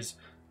TFT is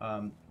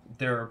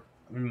their,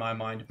 in my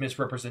mind,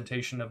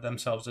 misrepresentation of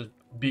themselves as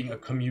being a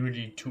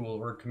community tool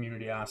or a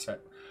community asset.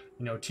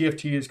 You know,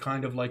 TFT is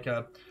kind of like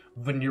a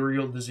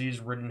venereal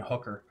disease-ridden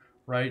hooker,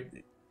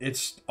 right?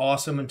 It's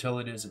awesome until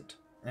it isn't.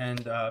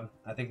 And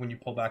I think when you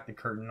pull back the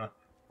curtain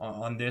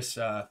on this,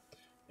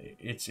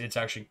 it's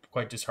actually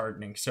quite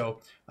disheartening. So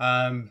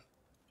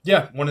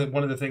yeah, one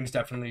of the things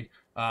definitely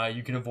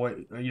you can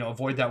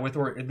avoid that with,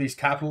 or at least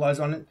capitalize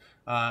on it,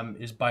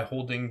 is by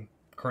holding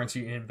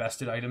currency in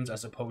invested items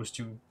as opposed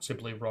to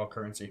simply raw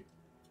currency.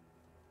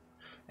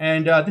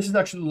 And this is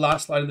actually the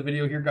last slide of the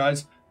video here,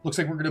 guys. Looks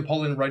like we're going to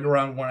pull in right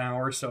around 1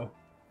 hour, so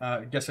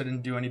I guess I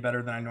didn't do any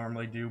better than I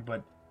normally do,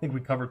 but I think we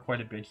covered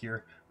quite a bit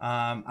here.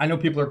 I know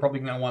people are probably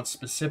going to want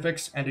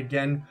specifics, and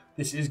again,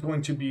 this is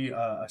going to be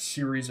a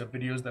series of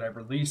videos that I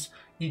release,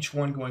 each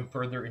one going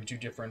further into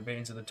different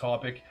veins of the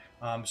topic,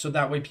 so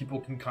that way people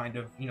can kind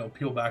of,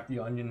 peel back the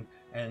onion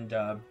and,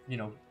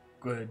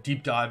 go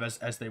deep dive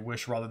as they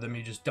wish, rather than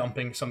me just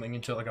dumping something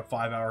into like a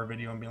 5-hour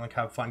video and being like,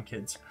 have fun,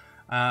 kids.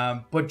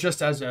 But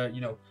just as a,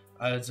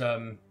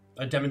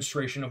 a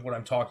demonstration of what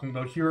I'm talking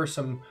about, here are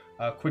some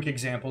quick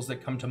examples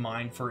that come to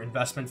mind for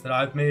investments that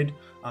I've made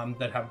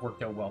that have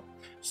worked out well.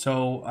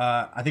 So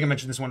I think I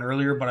mentioned this one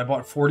earlier, but I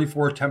bought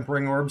 44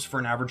 tempering orbs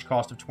for an average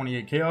cost of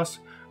 28 chaos.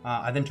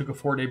 I then took a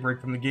 4-day break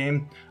from the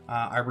game.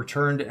 I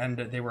returned, and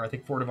they were, I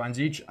think, 4 divines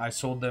each. I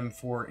sold them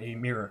for a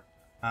mirror,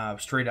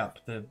 straight up,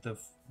 the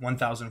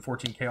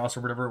 1014 chaos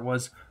or whatever it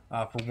was,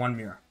 for 1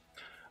 mirror.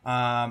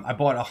 I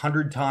bought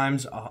 100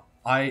 times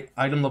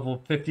item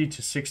level 50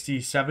 to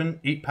 67,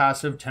 8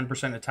 passive,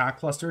 10% attack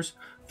clusters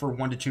for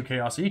 1 to 2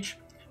 chaos each.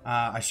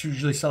 I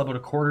usually sell about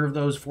a quarter of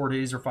those 4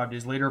 days or 5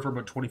 days later for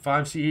about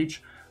 25 C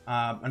each.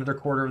 Another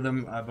quarter of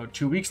them about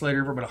 2 weeks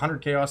later for about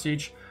 100 chaos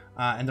each.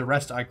 And the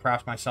rest I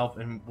craft myself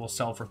and will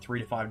sell for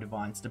 3 to 5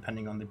 divines,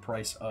 depending on the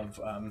price of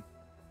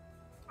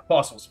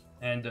fossils.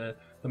 And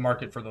the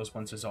market for those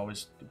ones is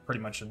always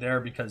pretty much there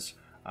because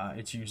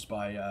it's used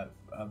by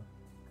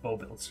bow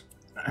builds,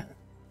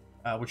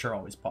 which are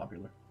always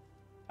popular.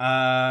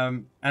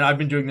 And I've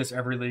been doing this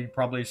every league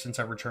probably since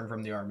I returned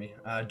from the army.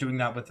 Doing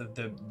that with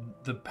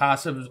the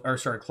passive, or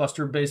sorry,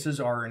 cluster bases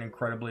are an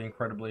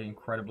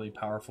incredibly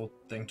powerful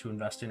thing to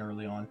invest in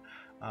early on.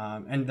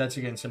 And that's,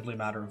 again, simply a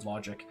matter of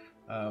logic.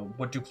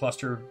 What do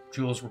cluster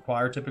jewels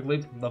require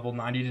typically? Level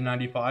 90 to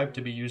 95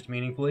 to be used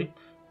meaningfully.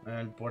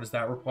 And what does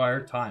that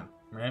require? Time,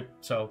 right?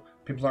 So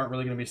people aren't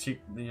really going to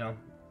be,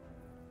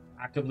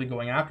 actively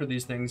going after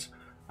these things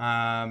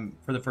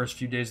for the first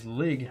few days of the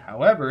league.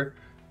 However,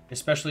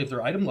 especially if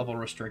they're item level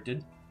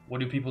restricted, what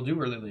do people do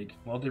early league?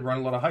 Well, they run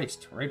a lot of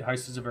heist, right?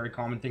 Heist is a very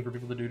common thing for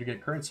people to do to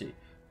get currency.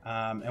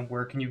 And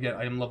where can you get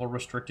item level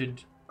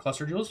restricted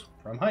cluster jewels?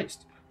 From heist.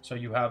 So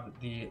you have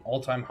the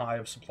all-time high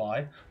of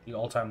supply, the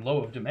all-time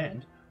low of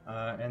demand,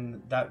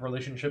 and that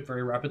relationship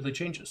very rapidly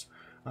changes.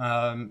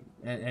 And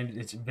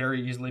it's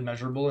very easily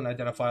measurable and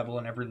identifiable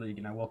in every league,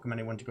 and I welcome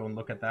anyone to go and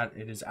look at that.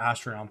 It is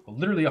astronomical.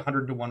 Literally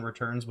 100 to 1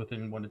 returns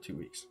within 1 to 2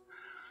 weeks.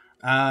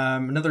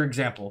 Another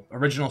example,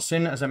 Original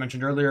Sin, as I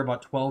mentioned earlier,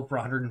 about 12 for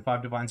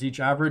 105 divines each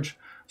average,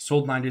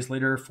 sold 9 days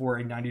later for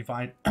a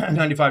 95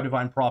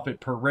 divine profit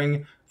per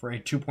ring for a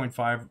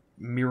 2.5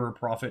 mirror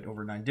profit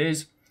over 9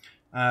 days.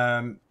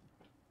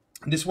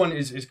 This one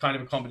is kind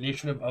of a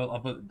combination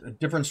of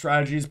different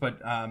strategies,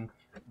 but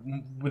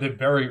with a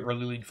very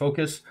early league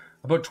focus.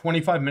 About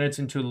 25 minutes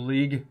into the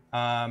league,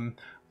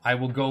 I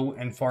will go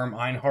and farm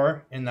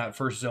Einhar in that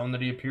first zone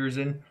that he appears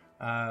in.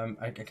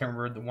 I can't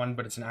remember the one,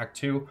 but it's in Act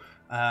 2,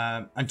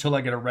 until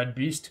I get a red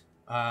beast.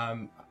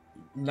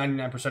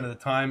 99% of the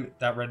time,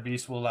 that red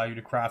beast will allow you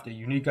to craft a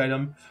unique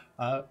item.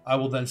 I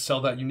will then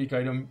sell that unique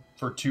item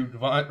for 2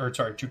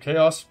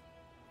 chaos.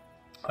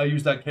 I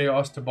use that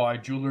chaos to buy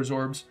jeweler's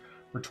orbs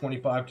for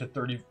 25 to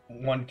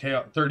 31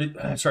 chaos,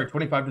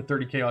 25 to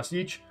 30 chaos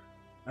each.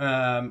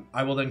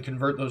 I will then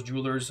convert those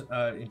jewelers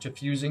into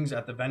fusings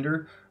at the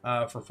vendor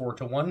for 4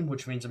 to 1,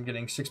 which means I'm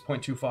getting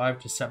 6.25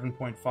 to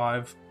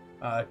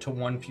 7.5 to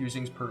 1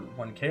 fusings per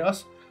 1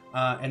 chaos.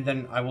 And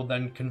then I will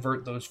then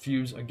convert those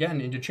fuse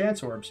again into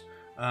chance orbs.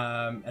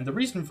 And the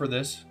reason for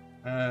this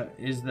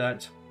is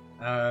that,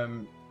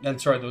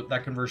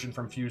 that conversion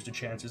from fuse to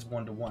chance is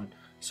 1 to 1.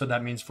 So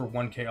that means for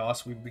 1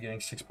 chaos, we'd be getting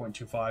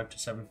 6.25 to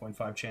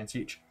 7.5 chance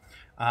each.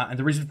 And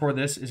the reason for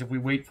this is if we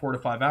wait 4 to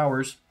 5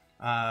 hours,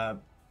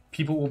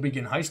 people will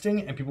begin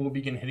heisting and people will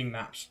begin hitting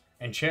maps.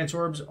 And chance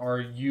orbs are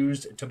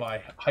used to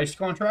buy heist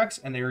contracts,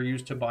 and they are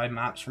used to buy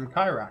maps from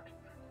Kyrak.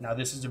 Now,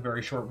 this is a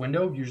very short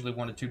window, usually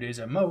 1 to 2 days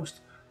at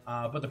most,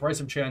 but the price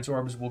of chance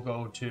orbs will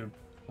go to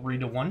 3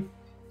 to 1.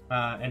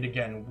 And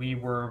again, we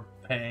were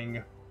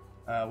paying,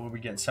 what we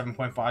get,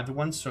 7.5 to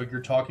 1. So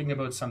you're talking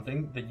about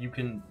something that you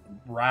can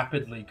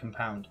rapidly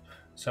compound.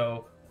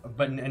 So,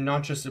 and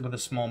not just with a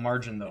small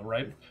margin though,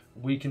 right?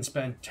 We can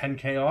spend 10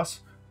 chaos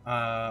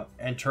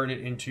and turn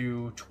it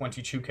into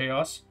 22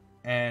 chaos,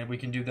 and we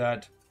can do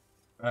that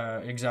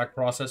exact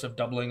process of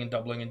doubling and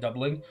doubling and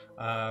doubling,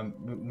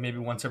 maybe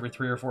once every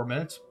 3 or 4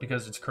 minutes,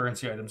 because it's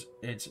currency items.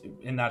 It's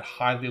in that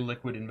highly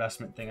liquid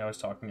investment thing I was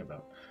talking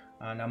about.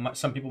 Now,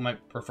 some people might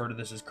refer to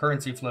this as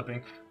currency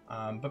flipping,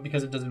 but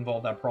because it does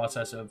involve that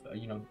process of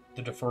the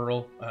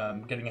deferral,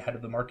 getting ahead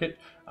of the market,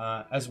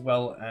 as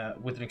well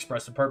with an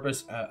expressive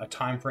purpose, a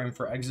time frame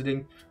for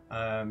exiting.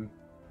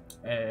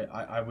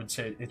 I would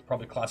say it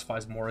probably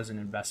classifies more as an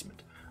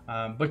investment.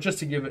 But just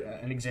to give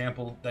an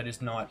example that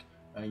is not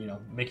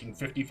making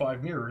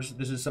 55 mirrors,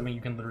 this is something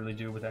you can literally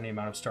do with any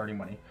amount of starting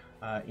money.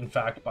 In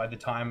fact, by the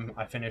time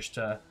I finished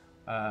the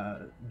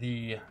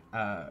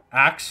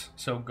acts,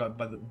 so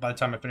by the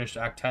time I finished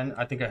Act 10,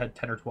 I think I had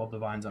 10 or 12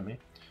 divines on me.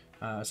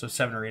 So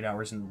 7 or 8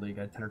 hours in the league,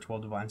 I had 10 or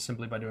 12 divines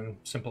simply by doing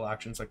simple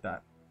actions like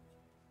that.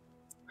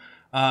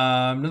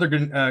 Another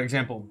good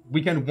example,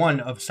 weekend 1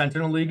 of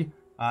Sentinel League.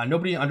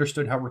 Nobody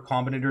understood how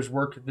recombinators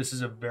work. This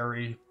is a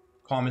very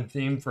common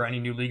theme for any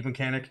new league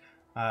mechanic.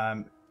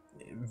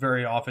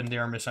 Very often they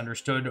are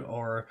misunderstood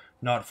or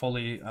not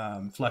fully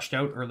fleshed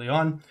out early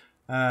on.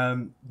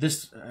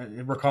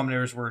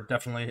 Recombinators were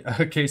definitely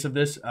a case of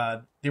this.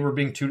 They were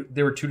 2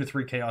 to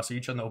 3 chaos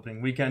each on the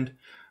opening weekend.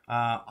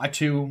 I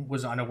too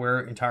was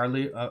unaware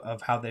entirely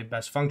of how they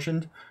best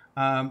functioned.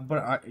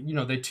 But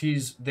they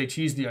tease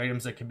the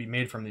items that can be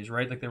made from these,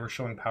 right? Like they were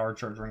showing power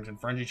charge rings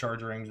and frenzy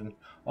charge rings and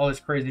all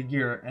this crazy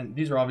gear, and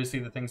these are obviously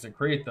the things that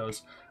create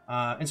those.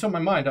 And so in my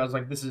mind, I was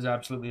like, this is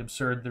absolutely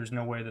absurd. There's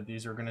no way that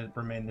these are going to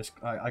remain this.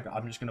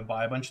 I'm just going to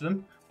buy a bunch of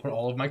them, put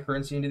all of my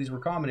currency into these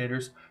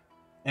recombinators,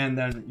 and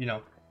then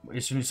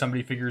as soon as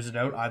somebody figures it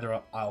out,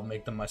 either I'll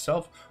make them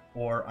myself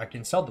or I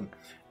can sell them.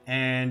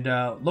 And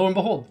lo and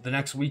behold, the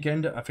next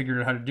weekend I figured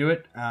out how to do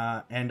it,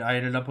 and I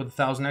ended up with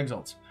 1,000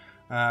 Exiles.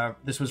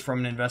 This was from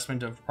an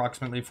investment of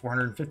approximately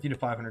 450 to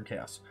 500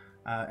 chaos.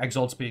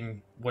 Exalts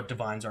being what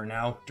divines are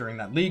now during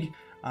that league.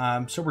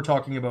 So we're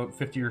talking about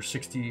 50 or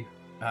 60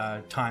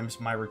 times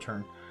my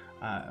return,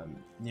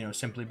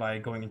 simply by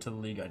going into the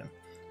league item.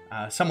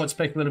 Somewhat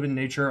speculative in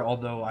nature,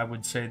 although I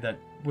would say that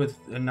with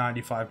a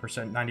 95%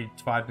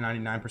 to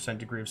 99%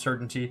 degree of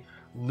certainty,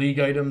 league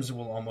items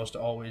will almost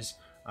always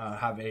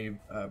have a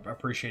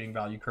appreciating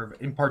value curve,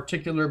 in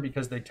particular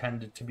because they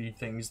tend to be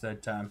things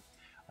that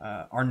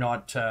are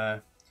not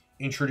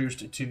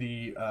introduced to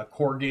the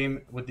core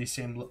game with the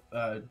same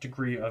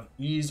degree of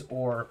ease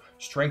or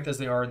strength as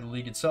they are in the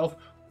league itself,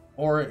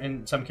 or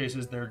in some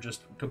cases they're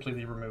just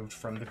completely removed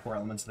from the core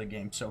elements of the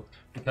game. So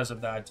because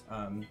of that,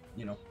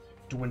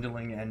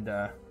 dwindling and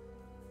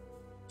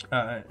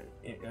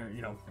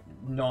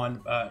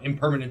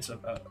non-impermanence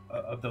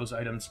of those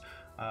items,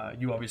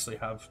 you obviously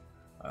have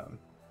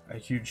a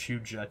huge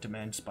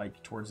demand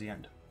spike towards the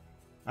end.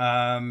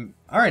 All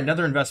right,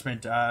 another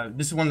investment.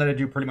 This is one that I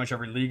do pretty much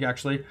every league,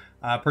 actually.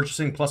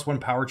 Purchasing +1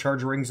 power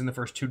charge rings in the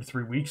first 2 to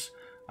 3 weeks.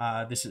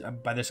 By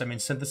this I mean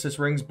synthesis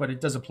rings, but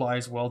it does apply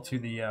as well to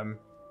the I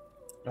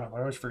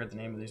always forget the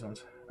name of these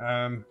ones.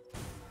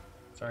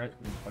 Sorry, it's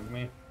bugging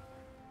me.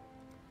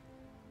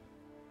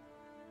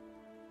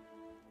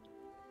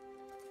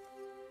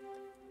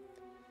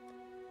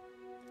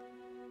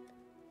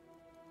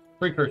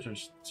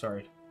 Precursors,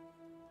 sorry.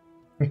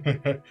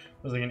 It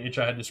was like an itch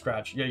I had to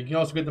scratch. Yeah, you can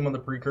also get them on the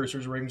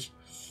precursors rings.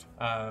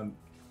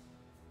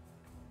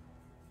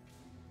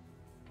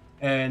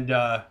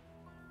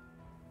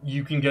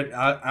 You can get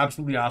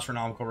absolutely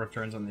astronomical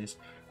returns on these.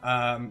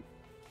 I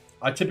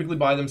typically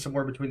buy them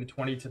somewhere between the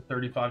 20 to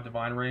 35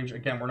 divine range.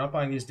 Again, we're not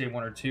buying these day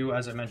 1 or 2.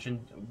 As I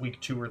mentioned,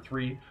 week 2 or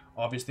 3.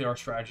 Obviously, our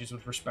strategies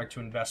with respect to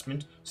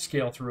investment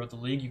scale throughout the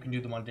league. You can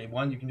do them on day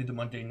 1. You can do them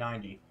on day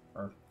 90.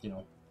 Or,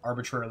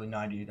 arbitrarily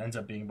 90. It ends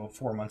up being about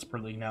 4 months per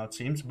league now, it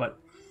seems. But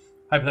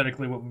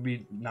hypothetically, what would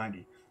be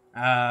 90?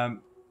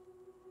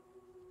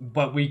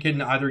 But we can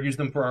either use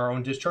them for our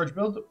own discharge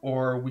build,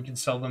 or we can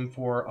sell them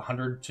for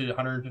 100 to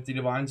 150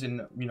 divines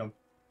in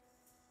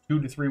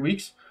 2 to 3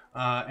 weeks.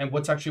 And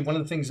what's actually one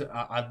of the things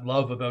I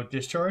love about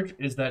discharge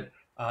is that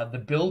the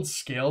build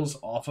scales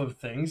off of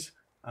things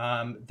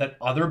that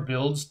other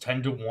builds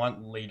tend to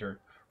want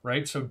later,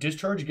 right? So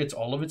discharge gets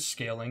all of its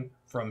scaling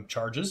from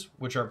charges,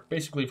 which are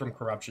basically from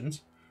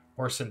corruptions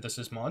or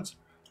synthesis mods,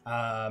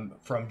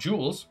 from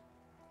jewels,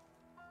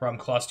 from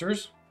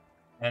clusters,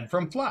 and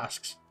from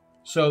flasks.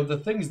 So the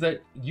things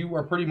that you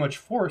are pretty much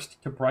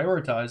forced to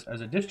prioritize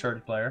as a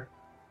discharge player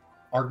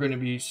are going to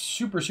be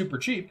super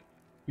cheap,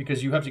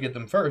 because you have to get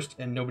them first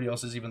and nobody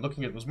else is even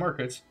looking at those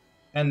markets.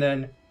 And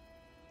then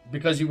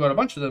because you got a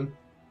bunch of them,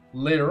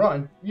 later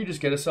on you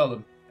just get to sell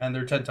them and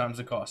they're 10 times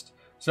the cost.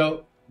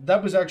 So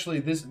that was actually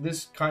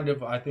this kind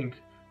of, I think,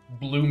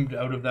 bloomed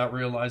out of that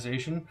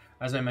realization.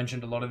 As I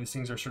mentioned, a lot of these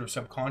things are sort of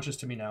subconscious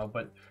to me now,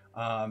 but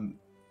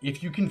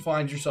if you can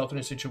find yourself in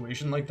a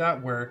situation like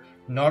that where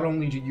not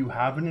only do you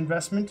have an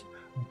investment,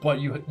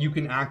 but you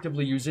can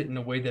actively use it in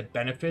a way that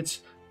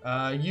benefits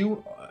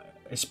you,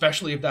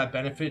 especially if that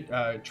benefit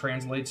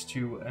translates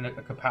to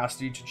a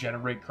capacity to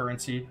generate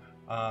currency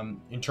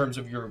in terms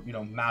of your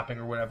mapping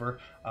or whatever,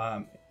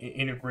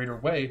 in a greater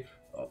way,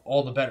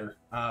 all the better.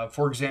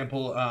 For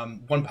example,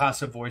 one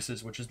passive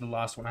voices, which is the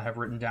last one I have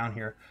written down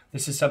here.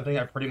 This is something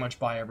I pretty much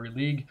buy every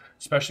league,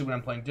 especially when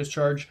I'm playing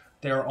discharge.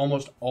 They are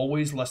almost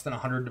always less than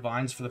 100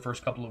 divines for the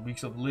first couple of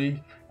weeks of the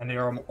league, and they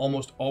are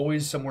almost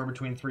always somewhere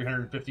between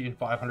 350 and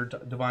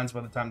 500 divines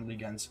by the time the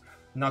league ends.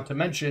 Not to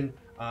mention,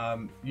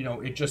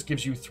 it just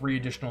gives you 3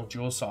 additional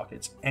jewel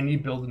sockets. Any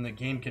build in the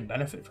game can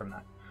benefit from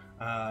that,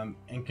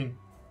 and can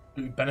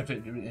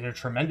benefit in a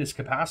tremendous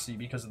capacity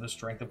because of the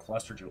strength of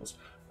cluster jewels.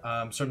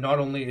 So not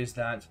only is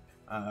that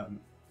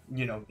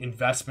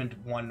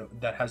investment one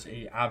that has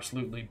a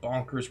absolutely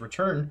bonkers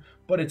return,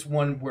 but it's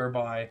one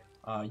whereby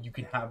you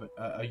can have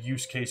a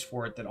use case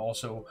for it that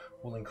also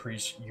will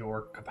increase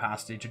your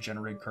capacity to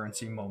generate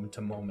currency moment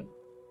to moment.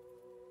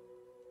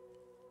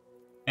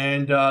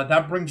 And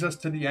that brings us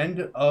to the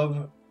end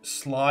of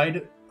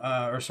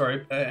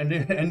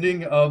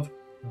ending of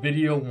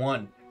video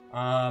 1.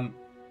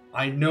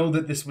 I know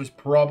that this was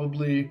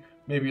probably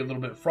maybe a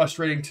little bit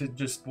frustrating to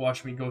just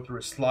watch me go through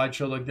a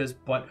slideshow like this,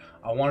 but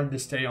I wanted to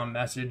stay on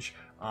message.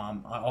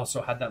 I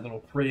also had that little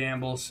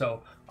preamble,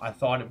 so I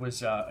thought it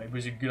was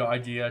a good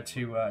idea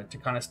to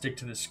kind of stick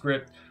to the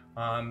script,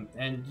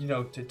 and you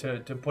know,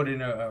 to put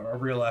in a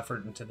real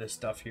effort into this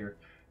stuff here.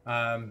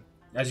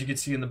 As you can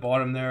see in the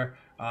bottom there,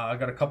 I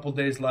got a couple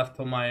days left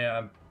till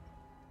my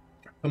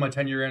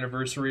 10-year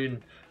anniversary,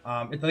 and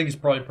I think it's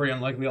probably pretty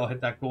unlikely I'll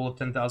hit that goal of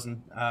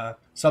 10,000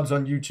 subs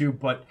on YouTube,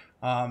 but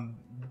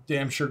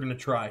damn sure gonna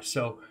try.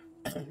 So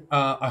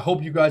I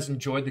hope you guys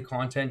enjoyed the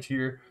content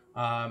here.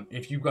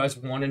 If you guys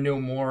want to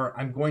know more,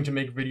 I'm going to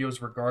make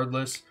videos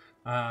regardless.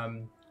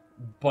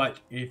 But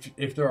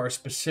if there are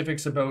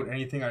specifics about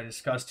anything I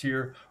discussed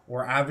here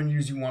or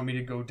avenues you want me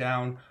to go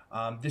down,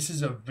 this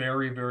is a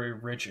very, very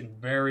rich and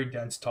very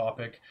dense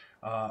topic.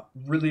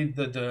 Really,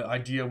 the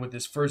idea with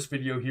this first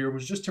video here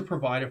was just to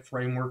provide a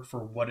framework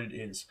for what it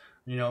is,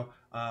 you know,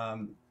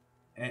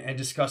 and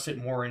discuss it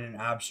more in an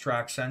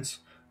abstract sense.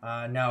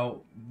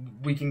 Now,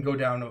 we can go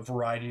down a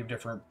variety of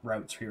different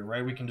routes here,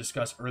 right? We can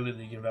discuss early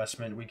league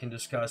investment. We can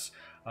discuss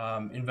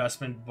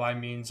investment by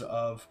means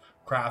of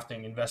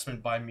crafting,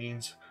 investment by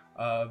means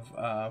of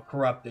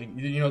corrupting.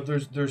 You know,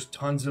 there's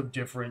tons of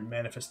different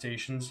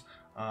manifestations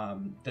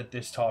that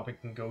this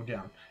topic can go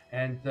down.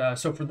 And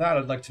so for that,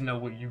 I'd like to know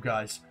what you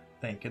guys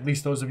think, at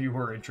least those of you who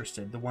are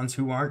interested. The ones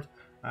who aren't,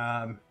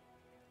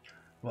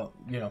 well,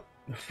 you know,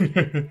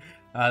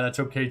 that's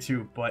okay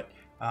too. But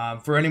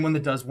for anyone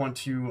that does want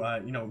to,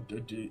 you know,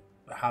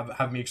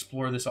 have me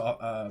explore this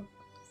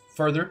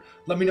further,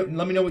 let me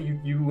know what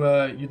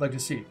you'd like to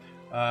see.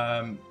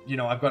 You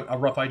know, I've got a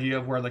rough idea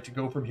of where I'd like to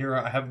go from here.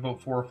 I have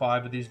about 4 or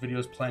 5 of these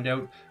videos planned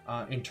out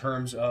in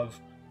terms of,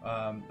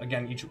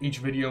 again, each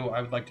video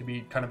I would like to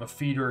be kind of a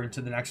feeder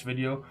into the next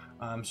video,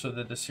 so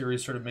that the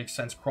series sort of makes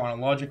sense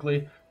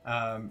chronologically.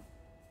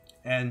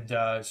 And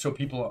so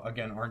people,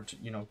 again, aren't,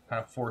 you know,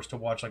 kind of forced to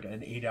watch like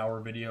an 8-hour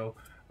video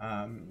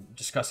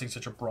discussing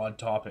such a broad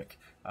topic.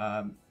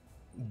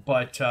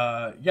 But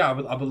yeah, I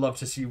would love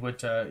to see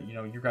what you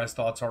know, your guys'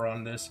 thoughts are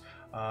on this,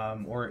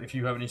 or if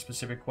you have any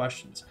specific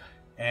questions.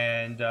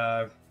 And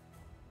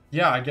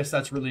yeah, I guess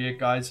that's really it,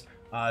 guys.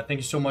 Thank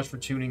you so much for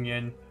tuning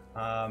in.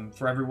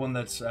 For everyone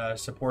that's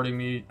supporting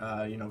me,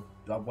 you know,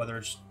 whether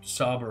it's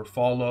sub or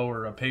follow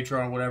or a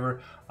Patreon or whatever,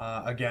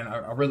 again,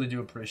 I really do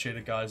appreciate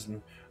it, guys.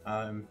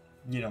 And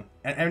you know,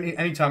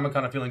 anytime I'm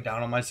kind of feeling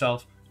down on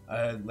myself,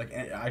 like,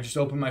 I just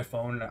open my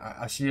phone,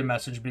 I see a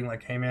message being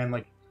like, hey man,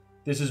 like,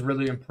 this has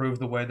really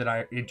improved the way that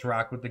I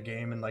interact with the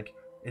game, and like,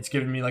 it's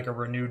given me like a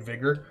renewed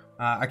vigor.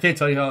 I can't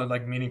tell you how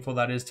like meaningful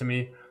that is to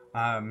me.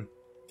 And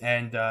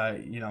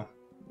you know,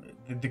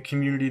 the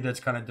community that's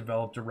kind of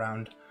developed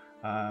around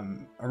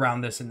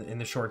this in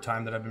the short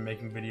time that I've been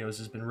making videos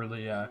has been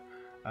really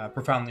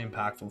profoundly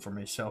impactful for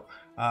me. So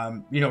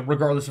you know,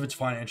 regardless if it's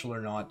financial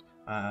or not,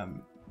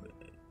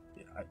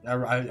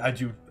 I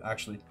do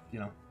actually, you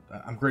know,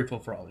 I'm grateful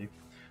for all of you.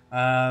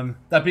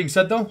 That being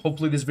said, though,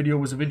 hopefully this video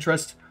was of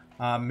interest,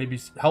 maybe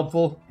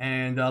helpful,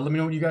 and let me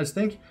know what you guys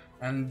think.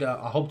 And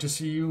I hope to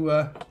see you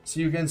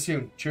again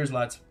soon. Cheers,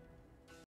 lads.